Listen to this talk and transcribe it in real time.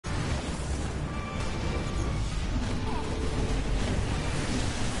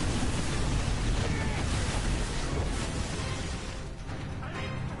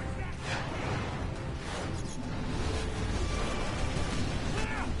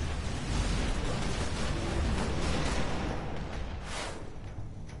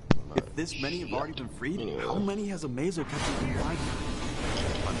this many have already been freed, how many has Amazo kept confined?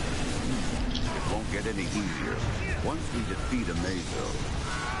 It won't get any easier. Once we defeat Amazo,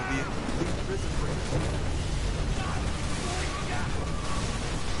 It'll be a complete prison break.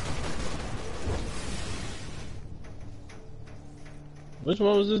 Which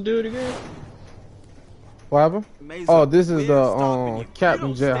one was this dude again? What happened? Amazo, Oh, this is we're stopping the you. Captain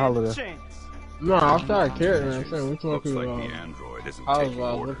You don't Jet stand a Holiday. chance. No, I started carrying. I'm saying which one looks could like the android isn't I was taking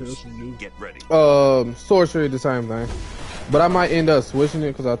looking orders. at this one, dude. Get ready. Sorcery, the same thing. But I might end up switching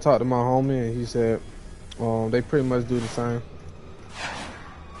it because I talked to my homie and he said they pretty much do the same.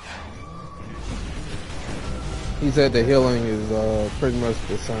 He said the healing is pretty much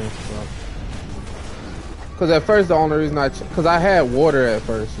the same. So. Cause at first the only reason cause I had water at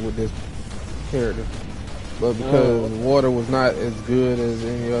first with this character, but because water was not as good as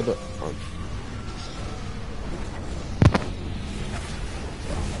any other.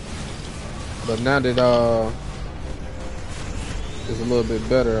 But now that it's a little bit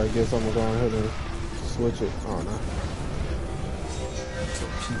better, I guess I'm gonna go ahead and switch it. I don't know.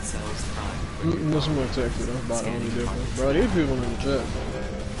 This one text it. That's about the only difference. Bro, these people in the chat.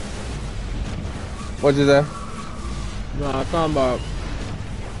 What'd you say? No, I'm talking about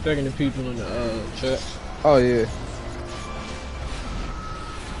checking the people in the chat. Oh yeah.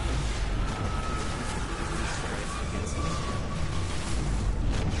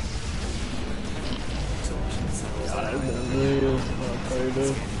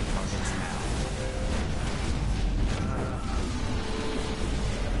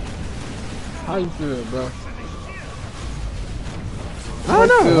 How you feel, bro? I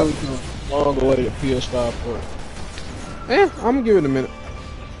don't know. Long away to PS5 port. Yeah, I'm gonna give it a minute.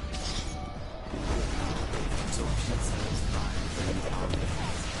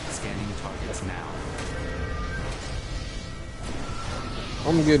 Scanning targets now.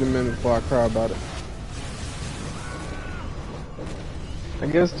 I'm gonna give it a minute before I cry about it. I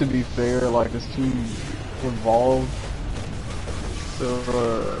guess to be fair, like it's too involved.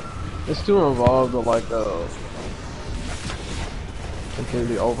 So it's too involved to like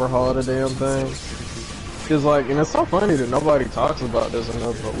completely overhaul the damn thing. Cause like, and it's so funny that nobody talks about this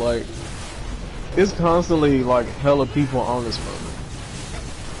enough, but like, it's constantly like hella people on this phone.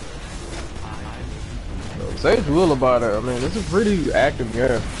 So say what you will about it. I mean, it's a pretty active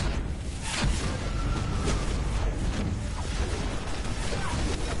game.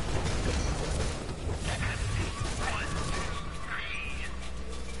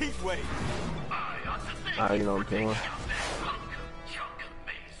 You know what I'm feeling.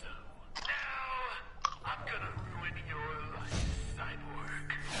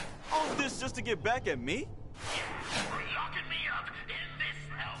 All this just to get back at me?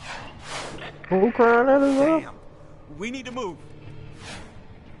 Who crying at us? Damn. We need to move.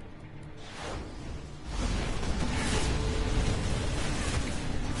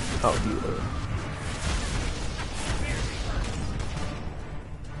 Oh, yeah.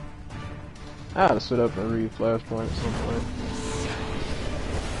 I had to sit up and read Flashpoint at some point.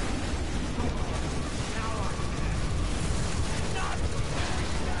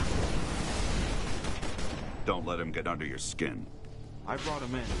 Don't let him get under your skin. I brought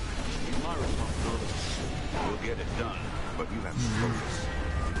him in. It's my responsibility. You'll get it done, but you have to focus.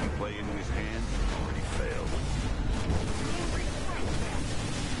 If you play into his hands, you've already failed.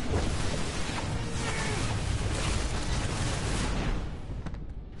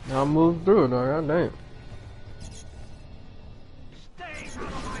 Now I moved through it, though. God damn.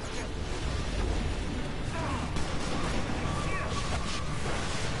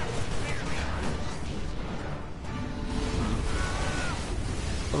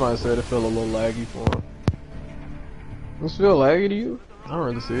 Somebody said it felt a little laggy for him. Does it feel laggy to you? I don't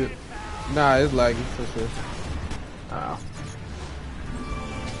really see it. Nah, it's laggy for sure. Wow.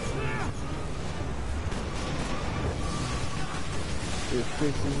 It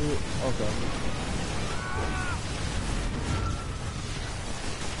fixes it. Okay.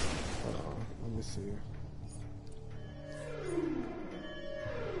 Hold on. Let me see.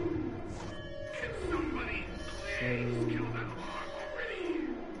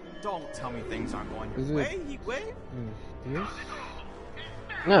 Don't tell me things aren't going your way. Wait. Yes?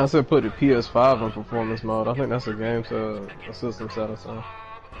 Yeah, I said put the PS5 in performance mode. I think that's a game to a system setting.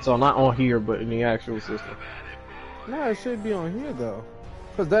 So not on here, but in the actual system. No, it should be on here though.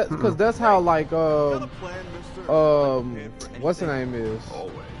 Cause that's how like what's the name is?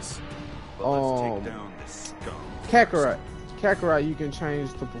 Always. But let's take down this scum. Kakarot, you can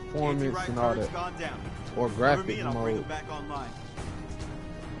change the performance and all that, or graphic mode.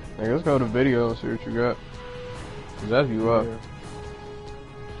 Hey, let's go to video and see what you got. That's you up.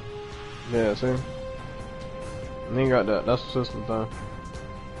 Yeah, see? And he got that. That's the system thing.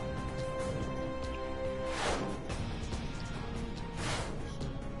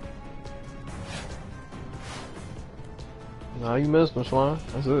 Nah, you missed him, Slime.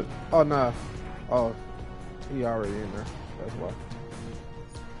 That's it. Oh, nah. Oh, he already in there. That's why.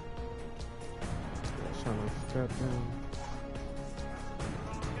 Trying to tap down.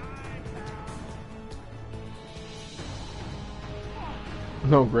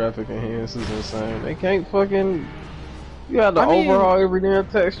 No graphic enhance is insane. They can't fucking. You got to overhaul every damn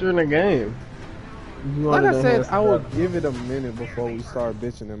texture in the game. Like I said, I would give it a minute before we start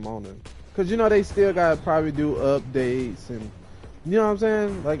bitching and moaning. Cause you know they still gotta probably do updates and you know what I'm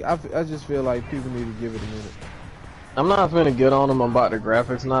saying. Like I just feel like people need to give it a minute. I'm not finna get on them about the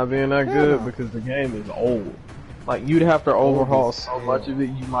graphics not being that good because the game is old. Like you'd have to overhaul so much of it,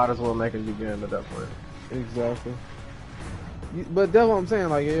 you might as well make a new game at that point. Exactly. But that's what I'm saying.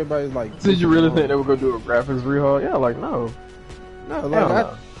 Like everybody's like, did you really think they were gonna do a graphics rehaul? Yeah, like no. No, like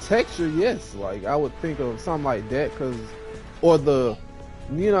texture, yes. Like I would think of something like that, cause or the.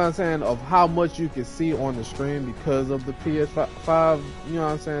 You know what I'm saying, of how much you can see on the stream because of the PS5, you know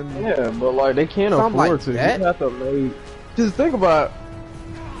what I'm saying? Yeah, but like they can't afford like to. That? You have to make, just think about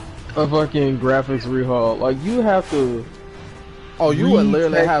a fucking graphics rehaul. Like you have to you would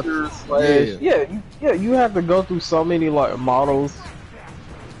literally have to you have to go through so many like models.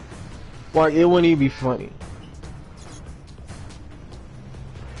 Like it wouldn't even be funny.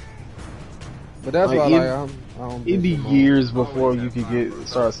 But that's like, why it'd be years before you could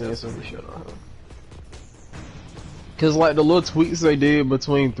start seeing some of the shit on him. Cause like the little tweaks they did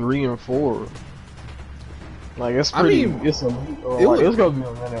between 3 and 4, like it's pretty. It's gonna be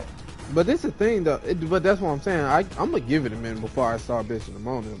a minute. But this is the thing though. But that's what I'm saying. I'm gonna give it a minute before I start bitching and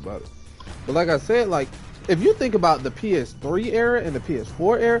moaning about it. But like I said, like if you think about the PS3 era and the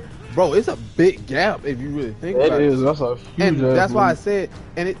PS4 era, bro, it's a big gap if you really think about it. It is. That's a huge. And that's why I said,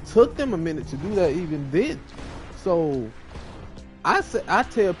 and it took them a minute to do that even then. So, I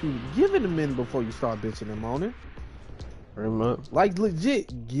tell people, give it a minute before you start bitching and moaning. Pretty much. Like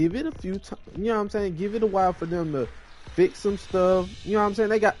legit, give it a few times. You know what I'm saying? Give it a while for them to fix some stuff. You know what I'm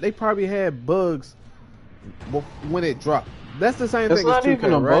saying? They probably had bugs when it dropped. That's the same thing. It's not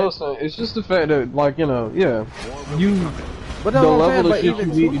even a bug thing. It's just the fact that, like the level of shit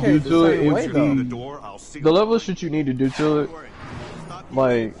you need to do to it. The level of shit you need to do to it.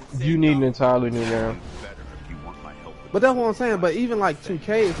 Like you need an entirely new game. But that's what I'm saying. But even like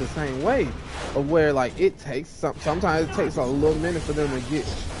 2K is the same way, of where like it takes sometimes it takes a little minute for them to get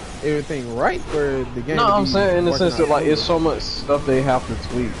everything right for the game. No, I'm saying in the sense that like it's so much stuff they have to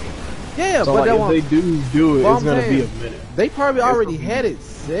tweak. Yeah, so but like, if they do it, it's gonna be a minute. They probably already had it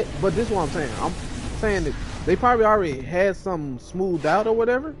set. But this is what I'm saying. I'm saying that they probably already had something smoothed out or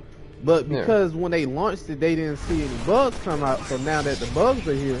whatever. But because when they launched it, they didn't see any bugs come out. So now that the bugs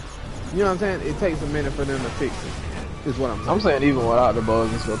are here, you know what I'm saying? It takes a minute for them to fix it. Is what I'm saying. I'm saying even without the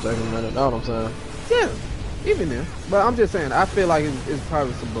bugs, it's gonna take a minute. Know what I'm saying? Yeah, even then. But I'm just saying, I feel like it's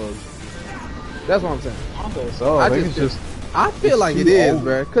probably some bugs. That's what I'm saying. I think so. I feel like it is,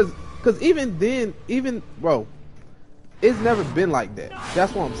 bro. Cause even then, bro, it's never been like that.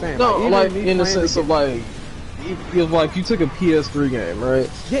 That's what I'm saying. No, like in the sense of like, if you took a PS3 game, right?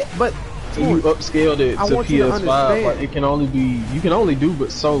 Yeah, but you upscaled it to PS5. Like it can only be, you can only do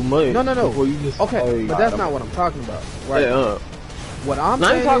but so much. No. You just okay, but that's not what I'm talking about. Right? Yeah. What I'm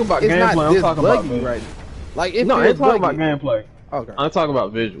saying talking about it's gameplay. not this I'm talking buggy, about right? Like if no, I ain't talking about gameplay. Okay. I'm talking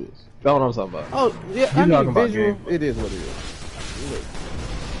about visuals. That's what I'm talking about. Oh yeah, I mean visual. It is what it is.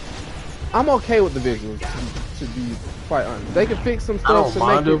 I'm okay with the visuals, to be quite honest. They can fix some stuff to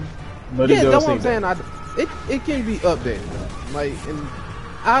make it. But yeah, that's what I'm saying. It can be updated, like, and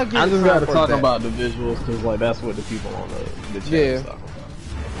I just gotta talk about the visuals because like that's what the people on the chat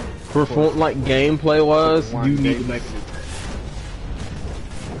talk about. Like gameplay wise, you need to make it.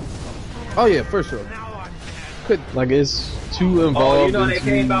 Oh yeah, for sure. Like it's too involved. Oh, you know they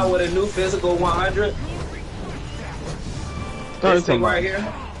came out with a new physical 100. This thing right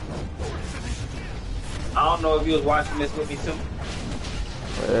here. I don't know if you was watching this with me too.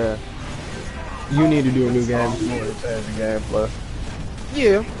 Yeah. You need to do a new game to change the gameplay.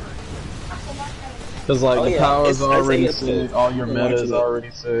 Yeah. Cause like the power's already set, all your meta's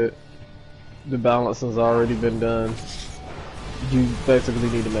already set, the balance has already been done. You basically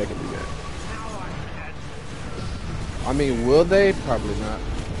need to make a new game. I mean, will they? Probably not.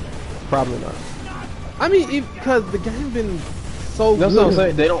 Probably not. I mean, because the game's been so That's good what I'm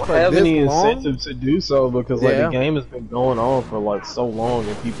saying. They don't have any incentive to do so because like the game has been going on for like so long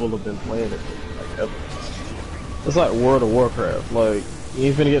and people have been playing it for like ever. It's like World of Warcraft. Like You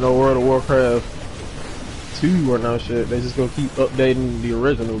ain't finna get no World of Warcraft 2 or no shit. They just gonna keep updating the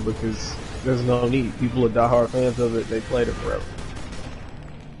original because there's no need. People are diehard fans of it. They played it forever.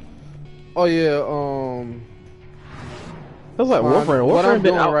 Oh yeah, That's like Warframe. what I'm Warframe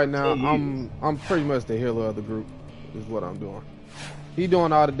been doing out right now, for 10 years. I'm pretty much the healer of the group. Is what I'm doing. He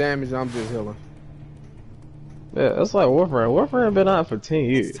doing all the damage, and I'm just healing. Yeah, that's like Warframe. Warframe been out for 10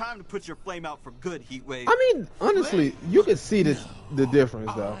 years. It's time to put your flame out for good, Heatwave. I mean, honestly, you can see the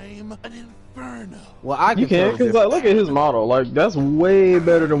difference though. I'm an inferno. Well, I can You tell can, the cause like, difference. look at his model. Like that's way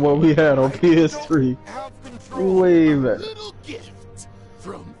better than what we had on PS3. Have control Way of a better. little gift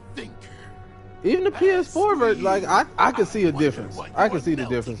from Thinker. Even the PS4 version, like I can see a difference. I can see the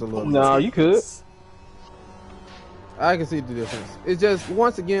difference a little. No, you could. I can see the difference. It's just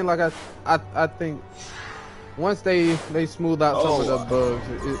once again, like I think once they smooth out some of the bugs,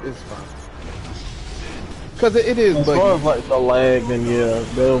 it's fine. Cause it is As far buggy. as like the lag, then yeah,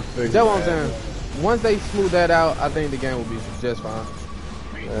 they'll fix it. That's what I'm saying. Once they smooth that out, I think the game will be just fine.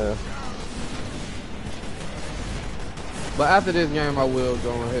 Yeah. But after this game, I will go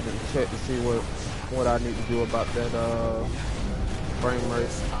ahead and check to see what I need to do about that frame rate.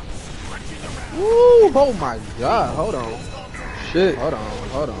 Woo! Oh my God! Hold on. Shit. Hold on.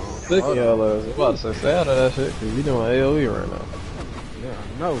 Sick Hold on. y'all ass. I'm about to say stay out of that shit because you doing AoE right now. Yeah,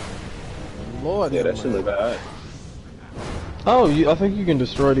 no. Lord, Yeah, that no, shit man. look alright. Oh, I think you can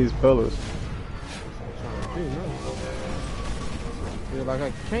destroy these pillars. I feel like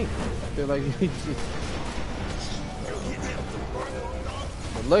I can't. I feel like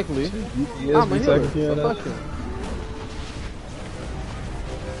but luckily, I'm a healer, so fuck him.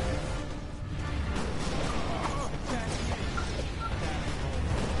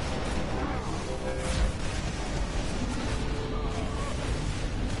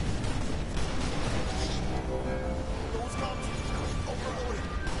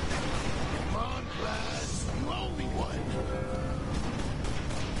 Come on, class. You owe me one.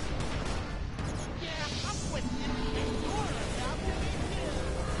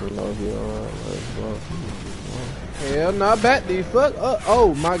 Hell, not back these fuck.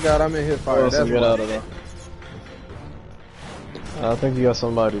 Oh my God, I'm in his fire. Let's That's get why. out of there. I think you got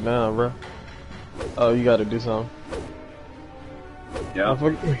somebody down, bro. Oh, you got to do something. Yeah.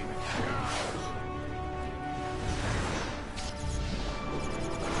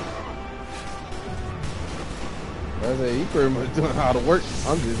 I said, he pretty much doing all the work.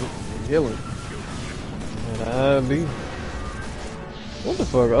 I'm just healing. Be. What the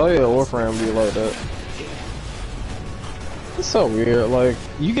fuck? Oh yeah, Warframe be like that. It's so weird. Like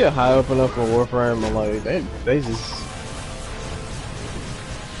you get high up enough for Warframe, and like they just.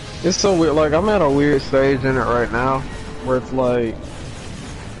 It's so weird. Like I'm at a weird stage in it right now, where it's like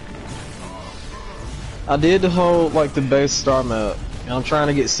I did the whole like the base star map, and I'm trying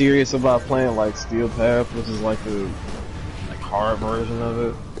to get serious about playing like Steel Path, which is like the hard version of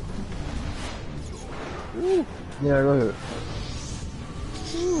it. Ooh, Yeah, go ahead.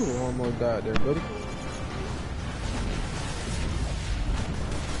 ooh, almost died there, buddy.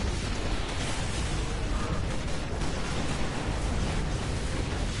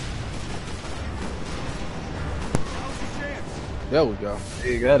 There we go.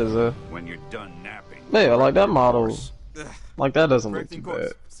 Hey, that is a When you're done napping. yeah, like that model, Ugh. like that doesn't look Correcting too course.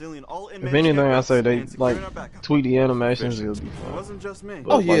 bad. Sealing all If inmates anything, I cameras say they and securing like our backup. tweak the animations, it'll be It fine. wasn't just me.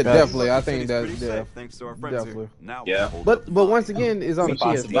 Oh Like yeah, that. definitely. I The think city's that pretty yeah, safe, thanks to our friends definitely. here. Now Yeah. we'll hold But the once line. again, it's on the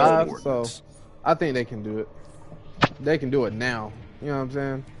Impossible PS5, so coordinates. I think they can do it. They can do it now. You know what I'm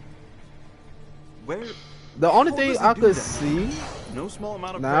saying? Where? The only How thing does it I do could that? see, No small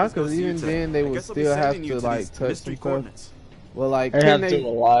amount of nah, praise goes because to you even today. then they I would guess I'll be still have sending you to to like these touch mystery some stuff. coordinates. Well, like, They can have to they? do a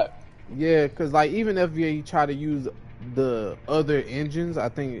lot. Yeah, because like even if you try to use the other engines, I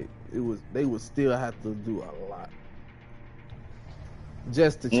think they would still have to do a lot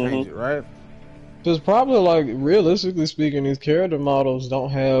just to change it, right? Because probably like realistically speaking, these character models don't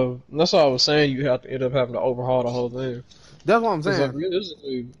have. That's why I was saying you have to end up having to overhaul the whole thing. That's what I'm 'Cause, like saying.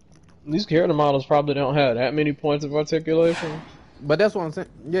 realistically, these character models probably don't have that many points of articulation. But that's what I'm saying.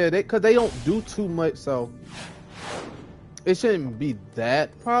 Yeah, because they don't do too much, so it shouldn't be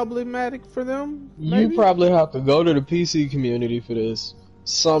that problematic for them. Maybe? You probably have to go to the PC community for this.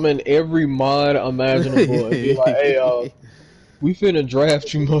 Summon every mod imaginable and be like, "Hey, we finna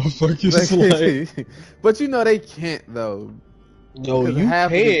draft you, motherfuckers." Like, but you know they can't though. no, Because you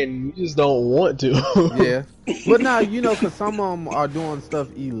half of can. You just don't want to. Yeah, but now you know because some of them are doing stuff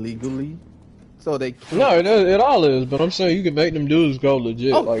illegally, so they can't. No, it all is. But I'm saying you can make them dudes go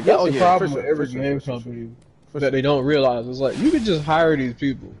legit. Oh, Like yeah, that's oh, the yeah, problem for with sure, every for sure, game for sure, company for that they don't realize. It's like you could just hire these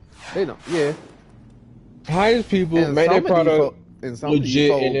people. They don't. Yeah, Hire these people, and make their some of these product. And some of these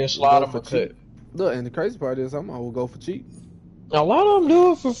legit folk and then will slide go them for a cheap. cut. Look, and the crazy part is some will go for cheap. A lot of them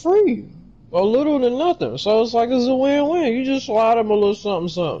do it for free, or little than nothing. So it's like it's a win-win. You just slide them a little something,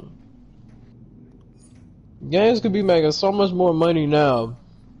 something. Games could be making so much more money now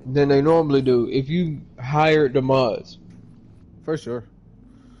than they normally do if you hired the mods. For sure.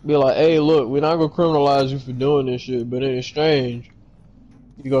 Be like, hey, look, we're not gonna criminalize you for doing this shit, but in exchange,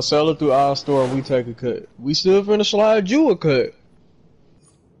 you gonna sell it through our store and we take a cut. We still finna slide you a cut,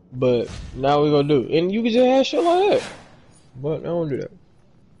 but now we gonna do it. And you can just have shit like that. But I don't do that.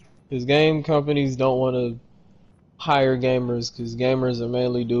 Because game companies don't want to hire gamers, because gamers are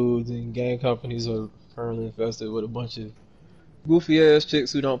mainly dudes, and game companies are currently infested with a bunch of goofy ass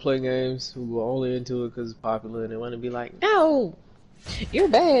chicks who don't play games, who are only into it because it's popular, and they want to be like, no, you're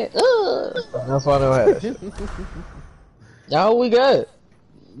bad. Ugh. That's why I don't have that shit. That's all we got.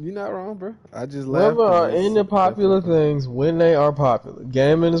 You're not wrong, bro. I just laughed. Women are into popular things when they are popular.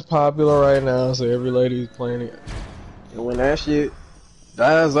 Gaming is popular right now, so every lady is playing it. And when that shit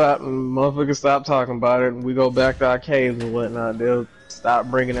dies out and motherfuckers stop talking about it and we go back to our caves and whatnot, they'll stop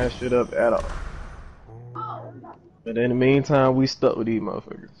bringing that shit up at all. But in the meantime, we stuck with these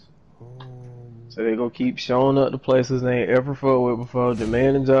motherfuckers. So they gonna keep showing up to places they ain't ever fought with before,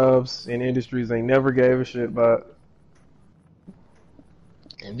 demanding jobs in industries they never gave a shit about.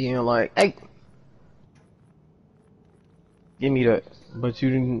 And being like, hey, give me that. But you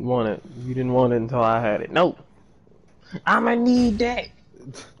didn't want it. You didn't want it until I had it. No. I'ma need that.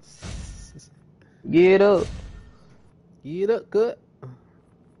 Get up. Get up, good.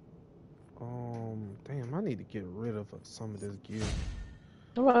 Damn, I need to get rid of some of this gear.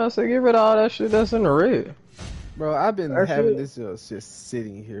 I'm about to say, get rid of all that shit that's in the red. Bro, I've been That having shit. this just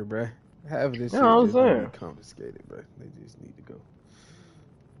sitting here, bro. Having this shit Yeah, I'm just need to saying. be confiscated, bro. They just need to go.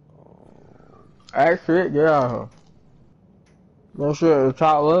 Act shit, get out of here. No shit at the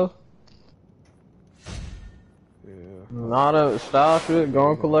top left. Yeah. All that style shit,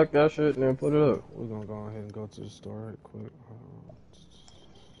 go and collect that shit and then put it up. We're gonna go ahead and go to the store right quick.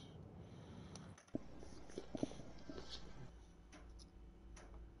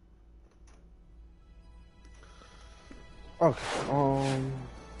 Okay.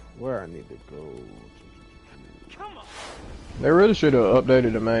 Where I need to go? They really should have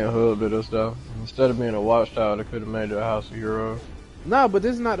updated the main hub to this though. Instead of being a watchtower, they could have made it a house of heroes. No, but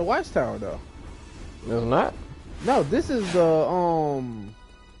this is not the watchtower though. It's not. No, this is the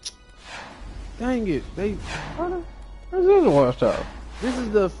Dang it! This is a watchtower. This is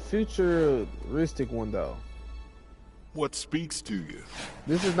the futuristic one though. What speaks to you?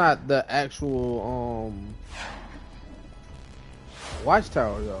 This is not the actual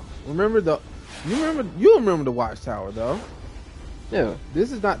watchtower though. You remember the watchtower though. Yeah.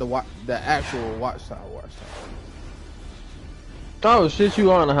 This is not the actual watchtower. Oh shit,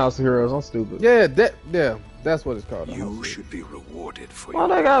 you are in the house of heroes. I'm stupid. Yeah, that's what it's called. You should be rewarded for Why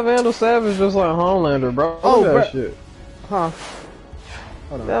they got Vandal Savage just like Homelander, bro? Look at that shit. Huh?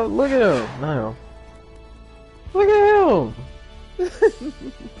 Hold on. Yeah, look at him now. Look at him.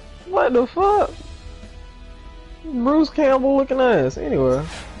 What the fuck? Bruce Campbell looking ass. Anyway.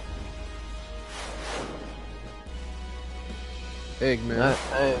 Eggman. Not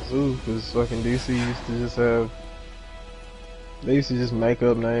Zoo, because fucking DC used to just have. They used to just make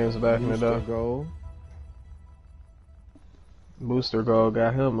up names back in the day. Gold. Booster Gold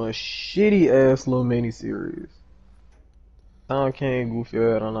got him a shitty ass little miniseries. Tom King, goofy,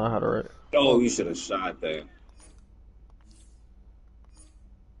 I don't know how to write. Oh, you should have shot that.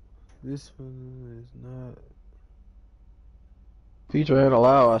 This one is not. Feature ain't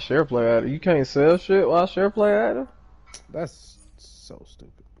allowed while share play at it. You can't sell shit while share play at it? That's so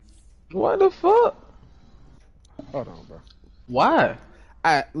stupid. What the fuck? Hold on, bro. Why?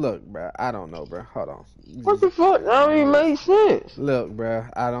 Look, bro. I don't know, bro. Hold on. What the fuck? That don't even make sense. Look, bro.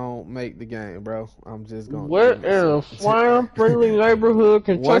 I don't make the game, bro. I'm just gonna. What in a flying-friendly neighborhood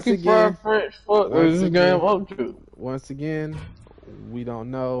Kentucky Fried French fuck is this game up to? Once again, we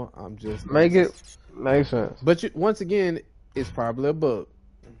don't know. I'm just make it make sense. But once again, it's probably a bug.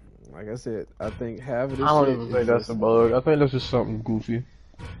 Like I said, I think half of this. I don't even think that's a bug. I think that's just something goofy.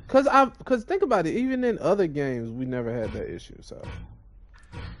 Cause think about it. Even in other games, we never had that issue. So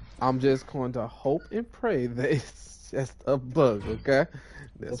I'm just going to hope and pray that it's just a bug. Okay.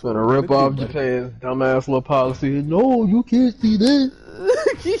 That's gonna rip off Japan's dumbass little policy. No, you can't see this.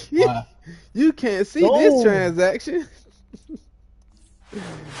 You can't see this transaction.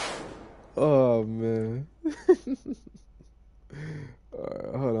 Oh man.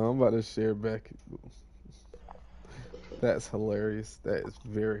 Alright, hold on, I'm about to share back. That's hilarious. That is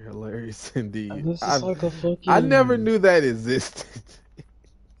very hilarious indeed. I guess it's like a fucking. I never knew that existed.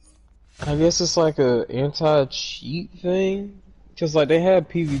 I guess it's like a anti-cheat thing, cause like they have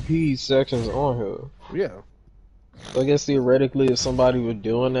PvP sections on here. Yeah. So I guess theoretically, if somebody was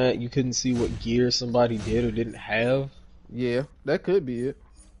doing that, you couldn't see what gear somebody did or didn't have. Yeah, that could be it.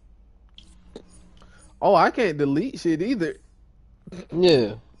 Oh, I can't delete shit either.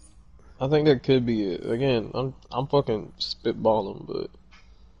 Yeah, I think that could be it. Again, I'm fucking spitballing, but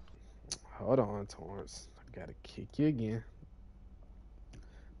Hold on, Torrance. I gotta kick you again.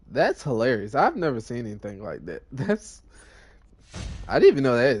 That's hilarious. I've never seen anything like that. I didn't even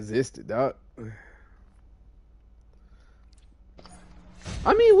know that existed, dog.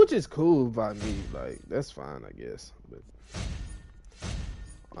 I mean, which is cool by me. Like, that's fine, I guess. But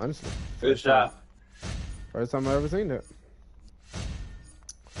honestly, Good shot. first time I ever seen that.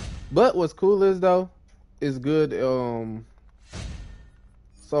 But what's cool is though, it's good.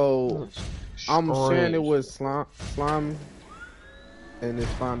 So I'm sharing it with Slime, and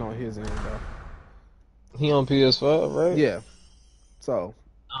it's fine on his end though. he on PS5, right? Yeah. So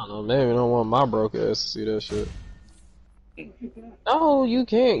I don't know. Maybe I don't want my broke ass to see that shit. No, you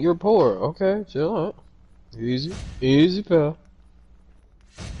can't. You're poor. Okay, chill out. Easy, pal.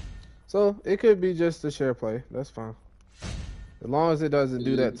 So it could be just a share play. That's fine. As long as it doesn't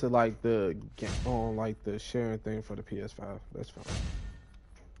do that to like the sharing thing for the PS5. That's fine.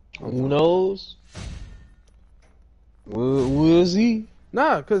 Who knows? Was he?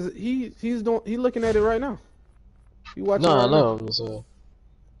 Nah, cause he's looking at it right now. He watching. Nah, right now. no. I'm just saying.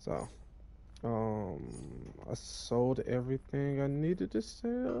 So, I sold everything I needed to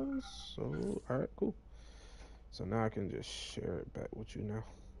sell. So, all right, cool. So now I can just share it back with you now.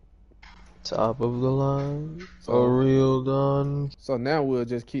 Top of the line. So- For real done. So now we'll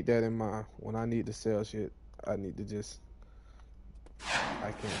just keep that in mind. When I need to sell shit, I need to just.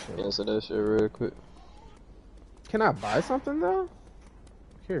 I can't show. Answer that shit real quick. Can I buy something though?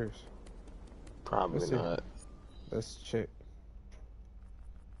 Who cares? Probably Let's see. not. Let's check.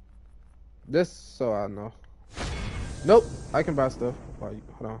 Just so I know. Nope, I can buy stuff. Hold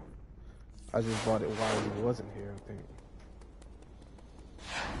on. I just bought it while he wasn't here, I think.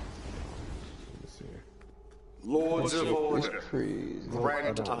 Let's see. Lords of It's Order, crazy.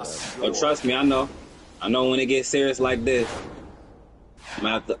 grant us Oh, trust me, I know. I know when it gets serious like this, I'm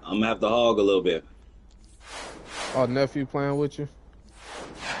gonna have to hog a little bit. Oh, nephew playing with you?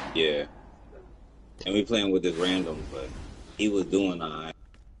 Yeah. And we playing with this random, but he was doing alright.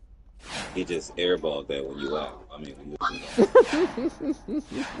 He just airballed that when you out. I mean, when you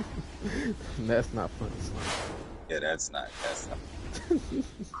That's not funny. yeah, that's not. It's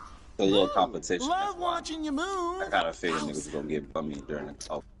a little competition. Love watching you move. I kind of figured niggas was gonna get bummy during the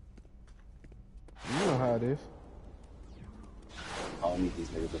talk. You know how it is. I don't need these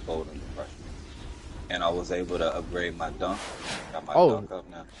niggas to fold under pressure. And I was able to upgrade my dunk. Got my Oh. dunk up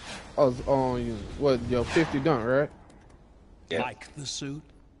now. Oh, it's on you. What, your 50 dunk, right? Yeah. Like the suit.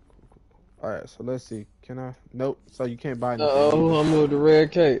 Alright, so let's see. Can I? Nope. So you can't buy anything. Oh, I'm with the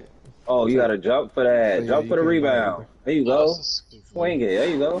red cape. Oh, you gotta jump for that. So, yeah, jump you for the can't buy rebound. anything. There you go. That's Swing it. There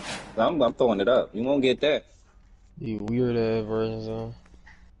you go. I'm throwing it up. You won't get that. You weird ass versions on.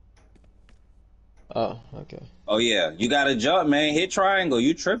 Oh, okay. Oh yeah, you gotta jump, man. Hit triangle.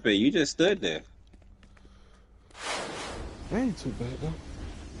 You tripping? You just stood there. That ain't too bad though.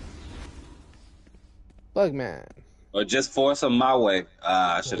 Bug man. Or just force him my way.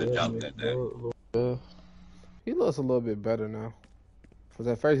 I should have jumped at that. He looks a little bit better now. Cause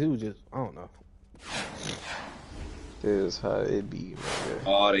at first he was just, I don't know. This is how it be, man.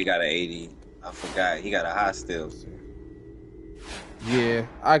 Oh, they got an 80. I forgot. He got a high still. Yeah,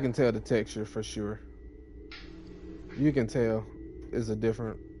 I can tell the texture for sure. You can tell it's a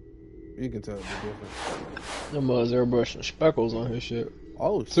different. You can tell it's a different. Them mother's airbrushing speckles on his shit.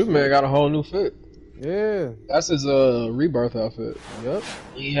 Oh, Superman shit. got a whole new fit. Yeah. That's his rebirth outfit. Yep.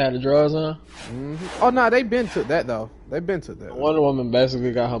 He had the drawers on. Oh no, they been to that though. They been to that. Wonder Woman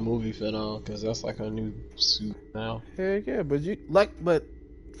basically got her movie fit on because that's like her new suit now. Heck yeah, but but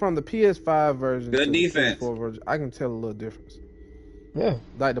from the PS5 version Good to defense. the PS4 version, I can tell a little difference. Yeah,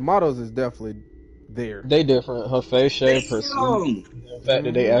 Like the models is definitely there. they different. Her face shape, her suit. Damn. The fact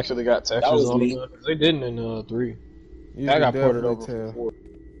that they actually got textures was on me. them. They didn't in 3. You I can got ported definitely over tell. for 4.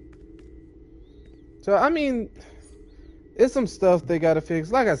 So I mean, it's some stuff they gotta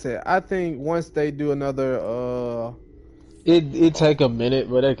fix. Like I said, I think once they do another, It take a minute,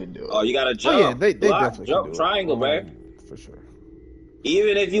 but they can do it. Oh, you gotta jump. oh yeah, they block, definitely jump can do triangle, it. man. For sure.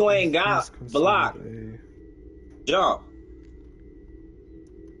 Even if you ain't got block, jump.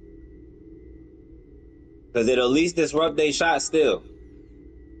 Because it'll at least disrupt their shot still.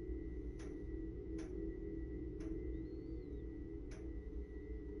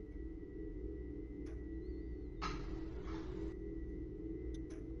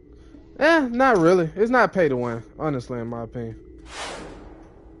 Not really. It's not pay to win, honestly, in my opinion.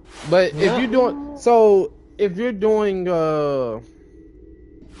 But if you're doing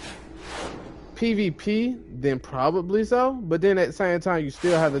PvP, then probably so. But then at the same time, you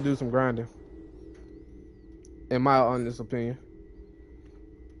still have to do some grinding. In my honest opinion,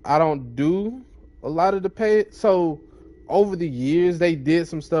 I don't do a lot of the pay. So over the years, they did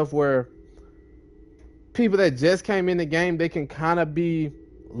some stuff where people that just came in the game, they can kind of be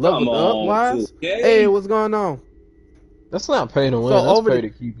leveled up wise. Hey, what's going on? That's not pay to win. So that's over pay to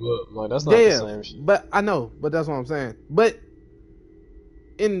keep up. Like that's not the same shit. But I know. But that's what I'm saying. But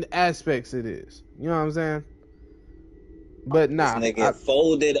in aspects, it is. You know what I'm saying? But nah, this nigga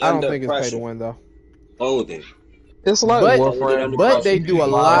folded I don't under think it's pressure. pay to win though. Folded. It's like Warframe, but they do a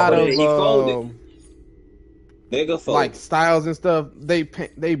lot of nigga folded. Like styles and stuff. They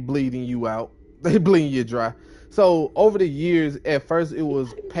bleeding you out. They bleeding you dry. So over the years, at first it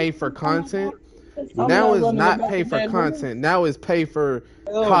was pay for content. Now it's not pay for content. Now it's pay for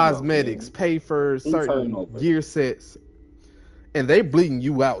cosmetics, pay for certain gear sets, and they bleeding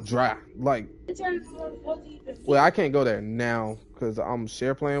you out dry. Like, well, I can't go there now because I'm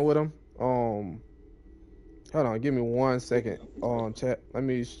share playing with them. Hold on, give me 1 second. Chat. Let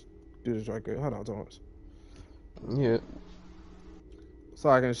me do this right quick. Hold on, Thomas. Yeah. So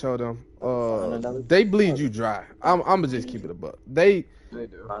I can show them. They bleed you dry. I'm gonna just keep it a buck. They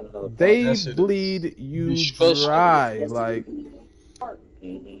bleed you dry. Like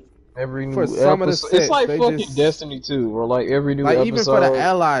every new for some episode. of the sets, it's like fucking just, Destiny 2, or like every new like episode. Even for the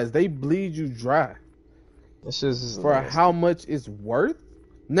allies, they bleed you dry. It's just for how much it's worth.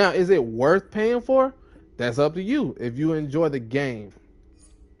 Now, is it worth paying for? That's up to you. If you enjoy the game.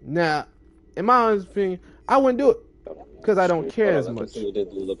 Now, in my honest opinion, I wouldn't do it because I don't care as much. See what this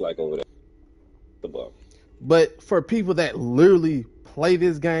dude look like over there. The buck. But for people that literally play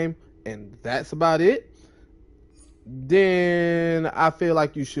this game and that's about it, then I feel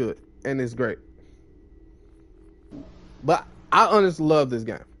like you should, and it's great. But I honestly love this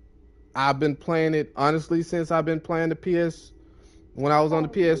game. I've been playing it honestly since I've been playing the PS. When I was on the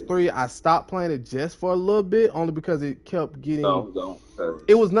PS3, I stopped playing it just for a little bit, only because it kept getting.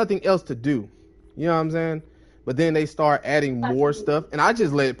 It was nothing else to do. You know what I'm saying? But then they start adding more stuff, and I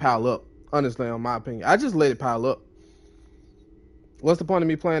just let it pile up. Honestly, in my opinion, I just let it pile up. What's the point of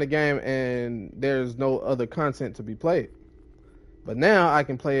me playing a game and there's no other content to be played? But now I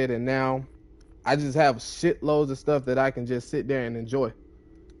can play it, and now I just have shitloads of stuff that I can just sit there and enjoy.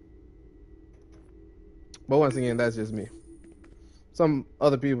 But once again, that's just me. Some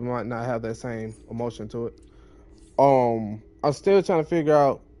other people might not have that same emotion to it. I'm still trying to figure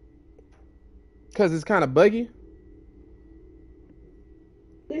out, because it's kind of buggy.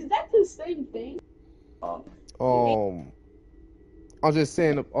 Is that the same thing? I'm just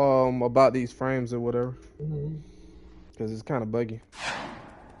saying about these frames or whatever, because it's kind of buggy.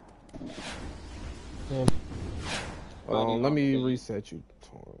 Let me reset you,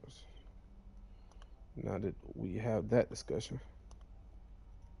 Taurus. Now that we have that discussion.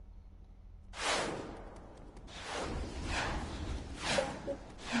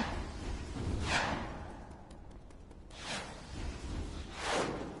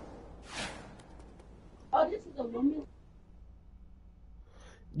 Oh, this is a woman.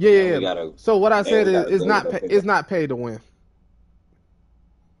 Yeah. So what I said is it's not pay to win.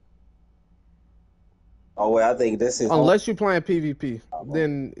 Oh wait, I think this is unless you're playing PvP,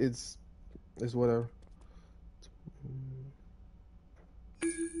 then it's whatever.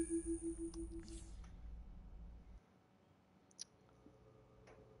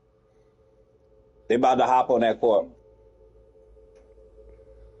 They about to hop on that court.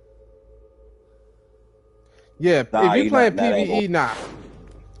 Yeah, if you're playing PvE, nah.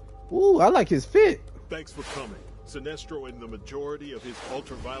 Ooh, I like his fit. Thanks for coming. Sinestro and the majority of his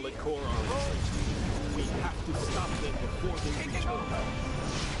ultraviolet core are in trenches. We have to stop them before they return.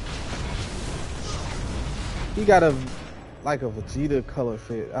 He got a Vegeta color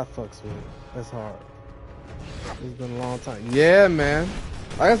fit. I fucks with it. That's hard. It's been a long time. Yeah, man.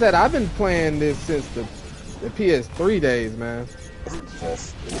 Like I said, I've been playing this since the PS3 days, man.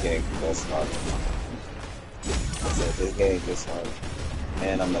 This game gets hard. This game gets hard.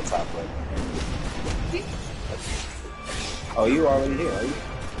 And I'm the top player. Oh, you already here, are you?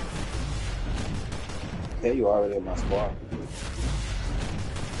 Yeah, you already in my squad.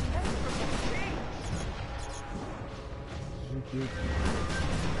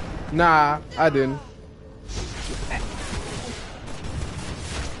 Nah, I didn't.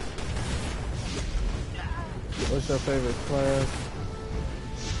 What's your favorite class?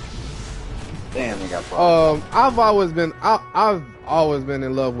 Damn, they got problems. I've always been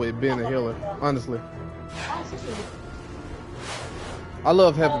in love with being a healer. Honestly, I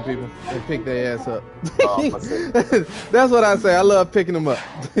love helping people and pick their ass up. That's what I say. I love picking them up.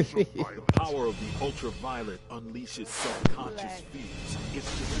 The power of the ultraviolet unleashes subconscious fears. If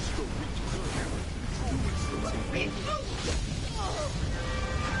Sinestro reaches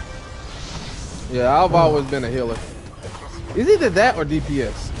Yeah, I've always been a healer. It's either that or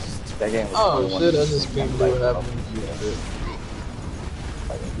DPS. That game was Oh cool. shit, I just can't do what happened.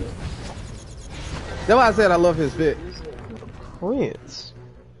 That's why I said I love his fit. Prince.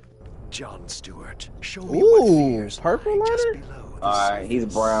 John Stewart, show me what Ooh, fears purple lie just letter? below the Alright, he's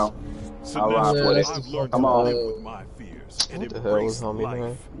brown. I'll rock Sinestro, with that's it. I've the learned Come to on. live with my fears and What the hell embrace is homie life.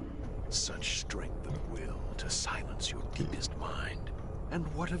 doing? Such strength of will to silence your deepest mind. And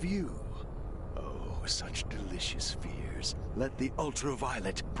what of you? Oh, such delicious fears. Let the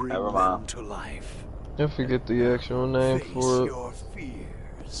ultraviolet bring Never them mind. to life. I forget the actual name Face for it. your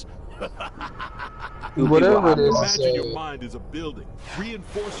fears. Whatever it is. Imagine your mind is a building.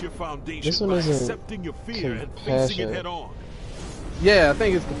 Reinforce your foundation This one by isn't accepting your fear and facing compassion. it head on. Yeah, I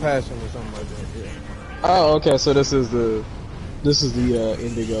think it's compassion or something like that. Yeah. Oh, okay. So this is the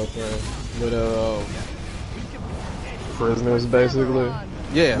Indigo thing with prisoners basically.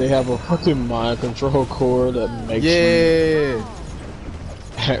 Yeah. They have a fucking mind control core that makes you Yeah.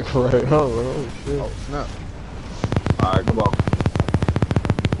 act right. Oh shit. Oh, snap. Alright, come on.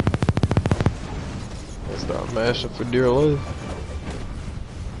 Let's start mashing for dear life.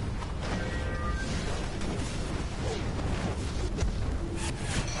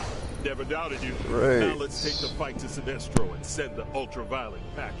 Never doubted you. Right. Now let's take the fight to Sinestro and send the ultraviolet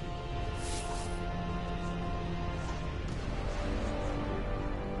packing.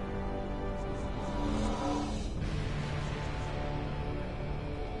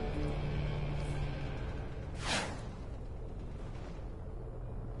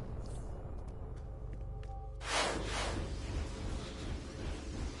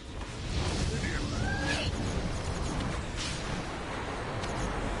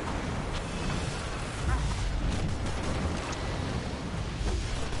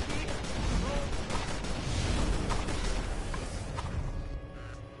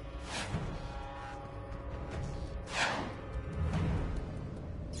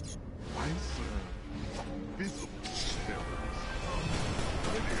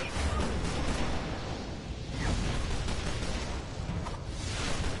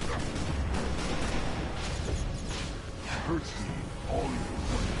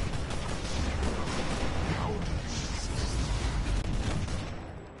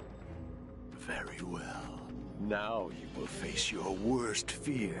 Very well. Now you will face your worst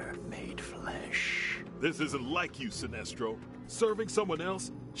fear made flesh. This isn't like you, Sinestro. Serving someone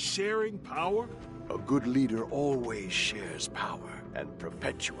else? Sharing power? A good leader always shares power, and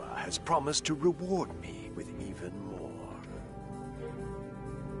Perpetua has promised to reward me with even more.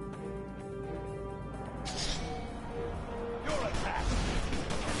 Your attack!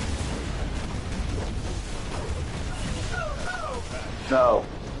 No,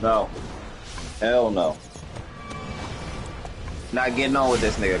 no. Hell no. Not getting on with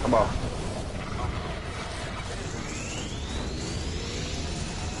this nigga. Come on.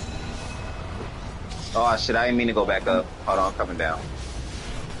 Oh shit, I didn't mean to go back up. Hold on, I'm coming down.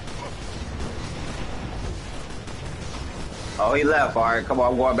 Oh, he left. Alright, come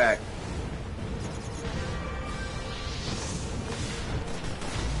on, I'm going back.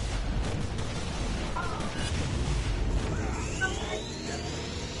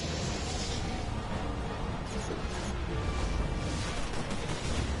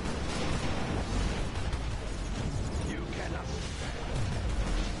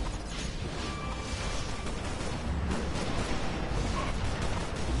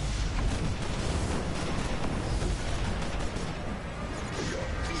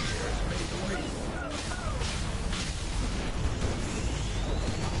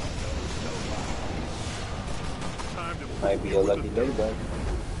 Might be a lucky day, bud.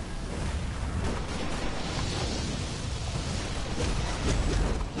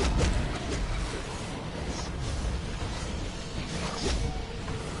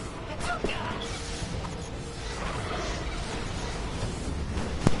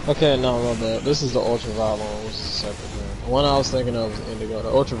 Okay, no, my bad. This is the ultraviolet one, which is a separate thing. The one I was thinking of was Indigo. The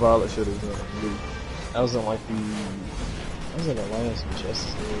ultraviolet shit is in blue. That was in like that was in the last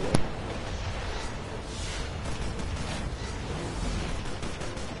Justice League.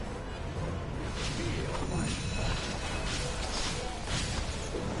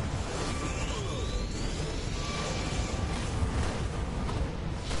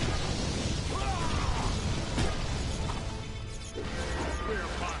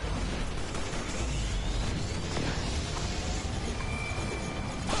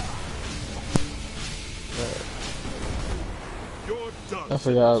 done. I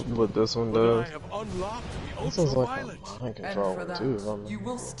forgot what this one But I does. have unlocked the This is like ultraviolet. a mind And control for one that, too. If I'm you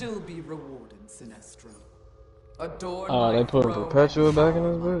will still be rewarded, Sinestro. Adorn Oh, my they put throne Perpetua and back in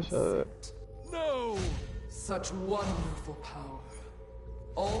follow this my bitch? scent. No! Such wonderful power.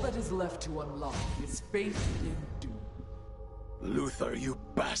 All that is left to unlock is faith in doom. Luther, you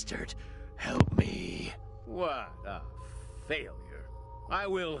bastard. Help me. What a failure. I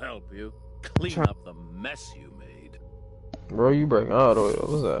will help you. Clean up the mess you made. Bro, you breaking out oil.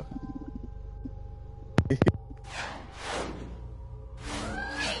 What's that?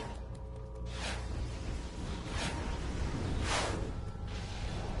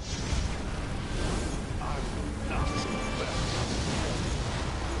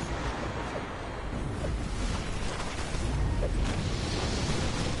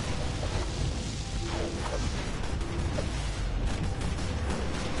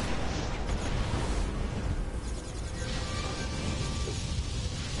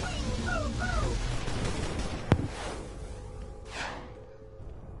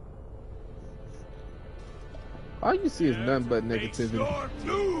 All you see is nothing but negativity.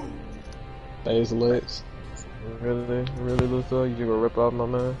 Face licks. Really? Really looks like you gonna rip off my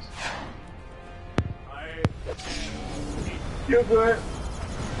mask? You're good.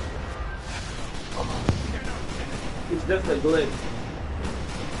 It's just a glitch.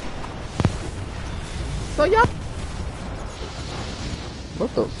 So y'all,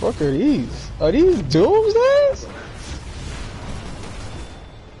 What the fuck are these? Are these doomsdays?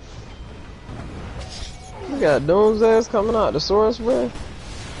 We got doomsdays coming out the source, bro.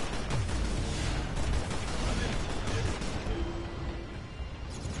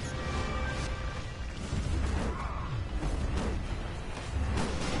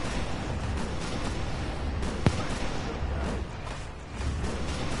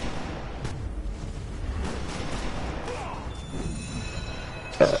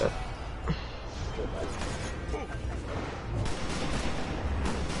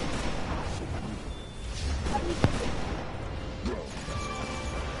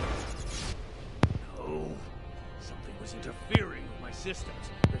 Something was interfering with my systems.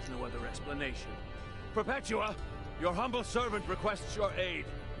 There's no other explanation. Perpetua, your humble servant requests your aid.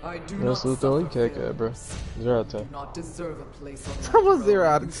 I do That's not the you suffer can't get, bro. failures. 0 out of You 10. do not deserve a place on That that was throne. 0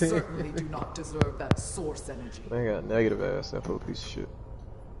 out of You 10. certainly do not deserve that source energy. They got negative ass, that little piece of shit.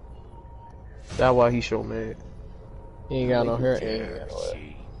 That's why he so mad. He ain't got no hair and he ain't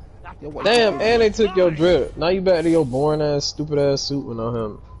got no ass. Damn, and they took your drip. Now you back to your boring ass, stupid ass suit with no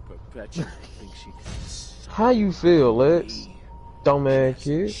helmet. Perpetua thinks she can How you feel, Lex? Dumbass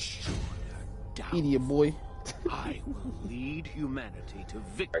kid. idiot boy. I will lead humanity to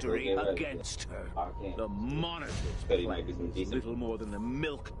victory against her. The Monitor's plan is little more than a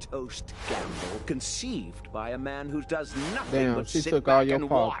milquetoast gamble conceived by a man who does nothing Damn, but she sit took all back your and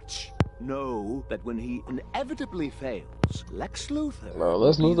pop. watch. Know that when he inevitably fails, Lex Luthor. Bro,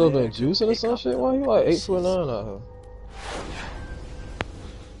 Lex will be Luthor there been to juicing or pick some up shit? the Why he like pieces. 8'9" out here?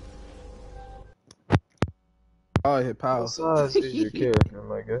 Oh, hit power. What size is your character,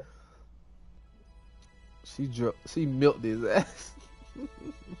 my guy? She milked his ass.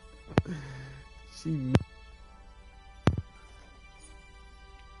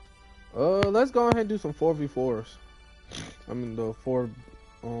 Let's go ahead and do some 4v4s. I mean the 4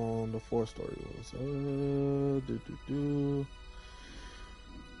 story ones.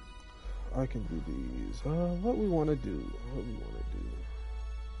 I can do these. What we want to do?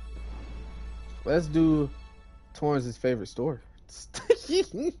 Let's do Torrance' favorite story.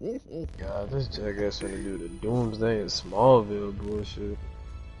 God, this jackass finna do the Doomsday in Smallville bullshit.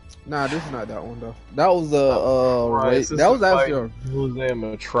 Nah, this is not that one though. That was the raid. That That was actually Doomsday in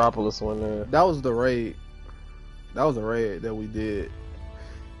Metropolis one there. that was the raid. That was a raid that we did.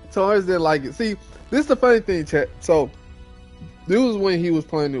 Torrance didn't like it. See, this is the funny thing, chat. So, this was when he was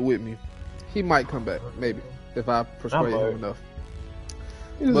playing it with me. He might come back, maybe, if I persuade him enough.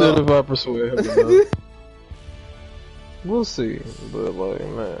 He said if I persuade him enough. We'll see, but like,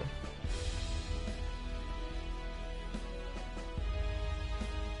 man.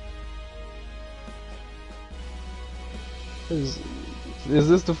 Is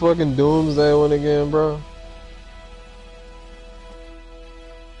this the fucking Doomsday one again, bro?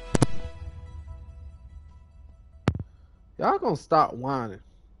 Y'all gonna stop whining.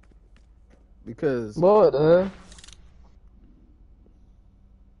 Because What the hell?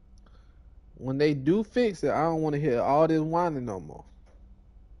 when they do fix it, I don't want to hear all this whining no more.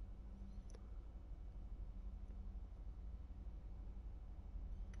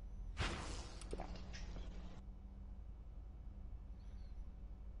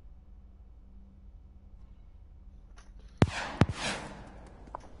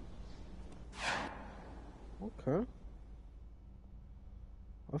 Okay.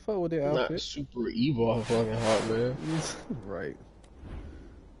 I fuck with the Not outfit. super evil, fucking hot, man. Right.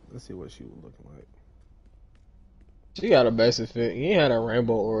 Let's see what she was looking like. She got a basic fit. You ain't had a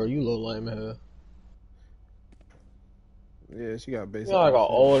rainbow aura. You look lame as hell. Yeah, she got basic. You got like an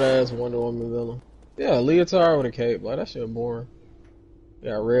outfit. old ass Wonder Woman villain. Yeah, leotard with a cape. Like, that shit boring.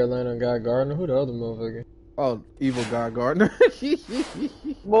 You got Red Lantern, Guy Gardner. Who the other motherfucker? Oh, evil Guy Gardner.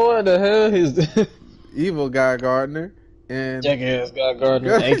 Boy, what the hell is Evil Guy Gardner and jackass Guy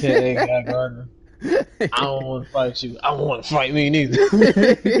Gardner, aka Guy Gardner. I don't want to fight you. I don't want to fight me neither.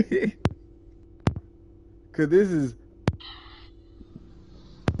 Cause this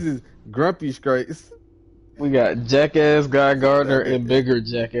is Grumpy Straits. We got jackass Guy Gardner and bigger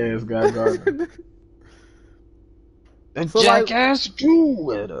jackass Guy Gardner. And So, jackass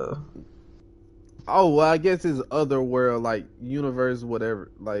Jew. Oh well, I guess it's other world, like universe,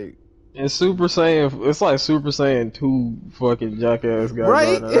 whatever. Like it's Super Saiyan. It's like Super Saiyan 2 fucking jackass Guy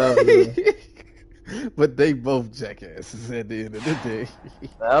right. Gardner. But they both jackasses at the end of the day.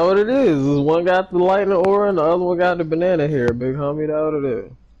 That's what it is. This one got the lightning aura and the other one got the banana hair, big homie. That's what it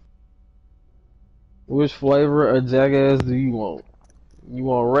is. Which flavor of jackass do you want? You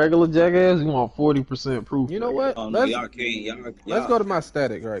want regular jackass? You want 40% proof? You know what? Let's Let's go to my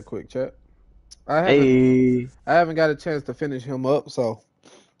static right quick, chat. I haven't got a chance to finish him up, so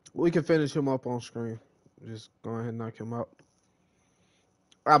we can finish him up on screen. Just go ahead and knock him out.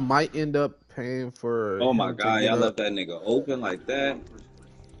 I might end up paying for. Oh my god, y'all left that nigga open like that?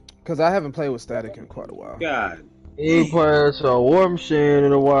 Because I haven't played with static in quite a while. God. He plays a war machine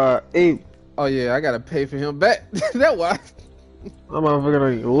in a while. Oh yeah, I gotta pay for him back. That why. That motherfucker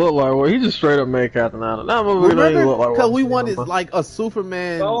don't even look like what he just straight up made Captain Island. That motherfucker don't even look like what. Because we wanted like a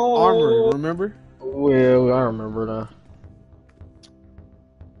Superman armor, remember? Well, I remember now.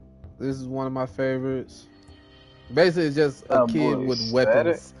 This is one of my favorites. Basically, it's just a kid with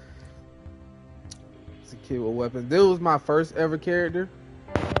weapons. It's a kid with weapons. This was my first ever character,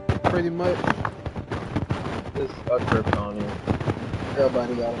 pretty much. It's a Kryptonian.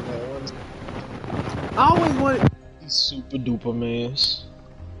 Everybody got him there. I always wanted these super duper mans.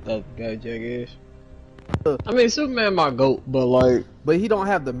 That guy jackass. I mean, Superman my goat, but he don't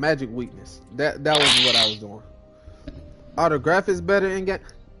have the magic weakness. That was what I was doing. Are the graphics better in game?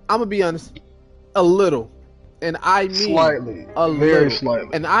 I'm gonna be honest, a little, and I mean slightly, very little. Slightly,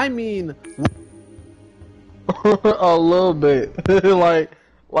 and I mean a little bit. like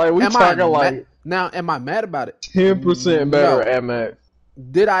we talking like now. Am I mad about it? 10% better at max.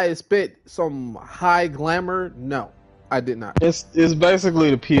 Did I expect some high glamour? No, I did not. It's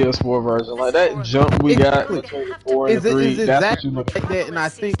basically the PS4 version. Like that jump we got between the 4 and the 3. That's what you look at. That, and I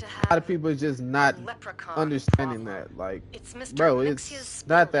think a lot of people are just not understanding that. Like, bro, it's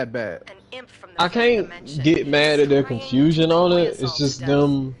not that bad. I can't get mad at their confusion on it. It's just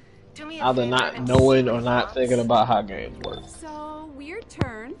them either not knowing or not thinking about how games work. So, weird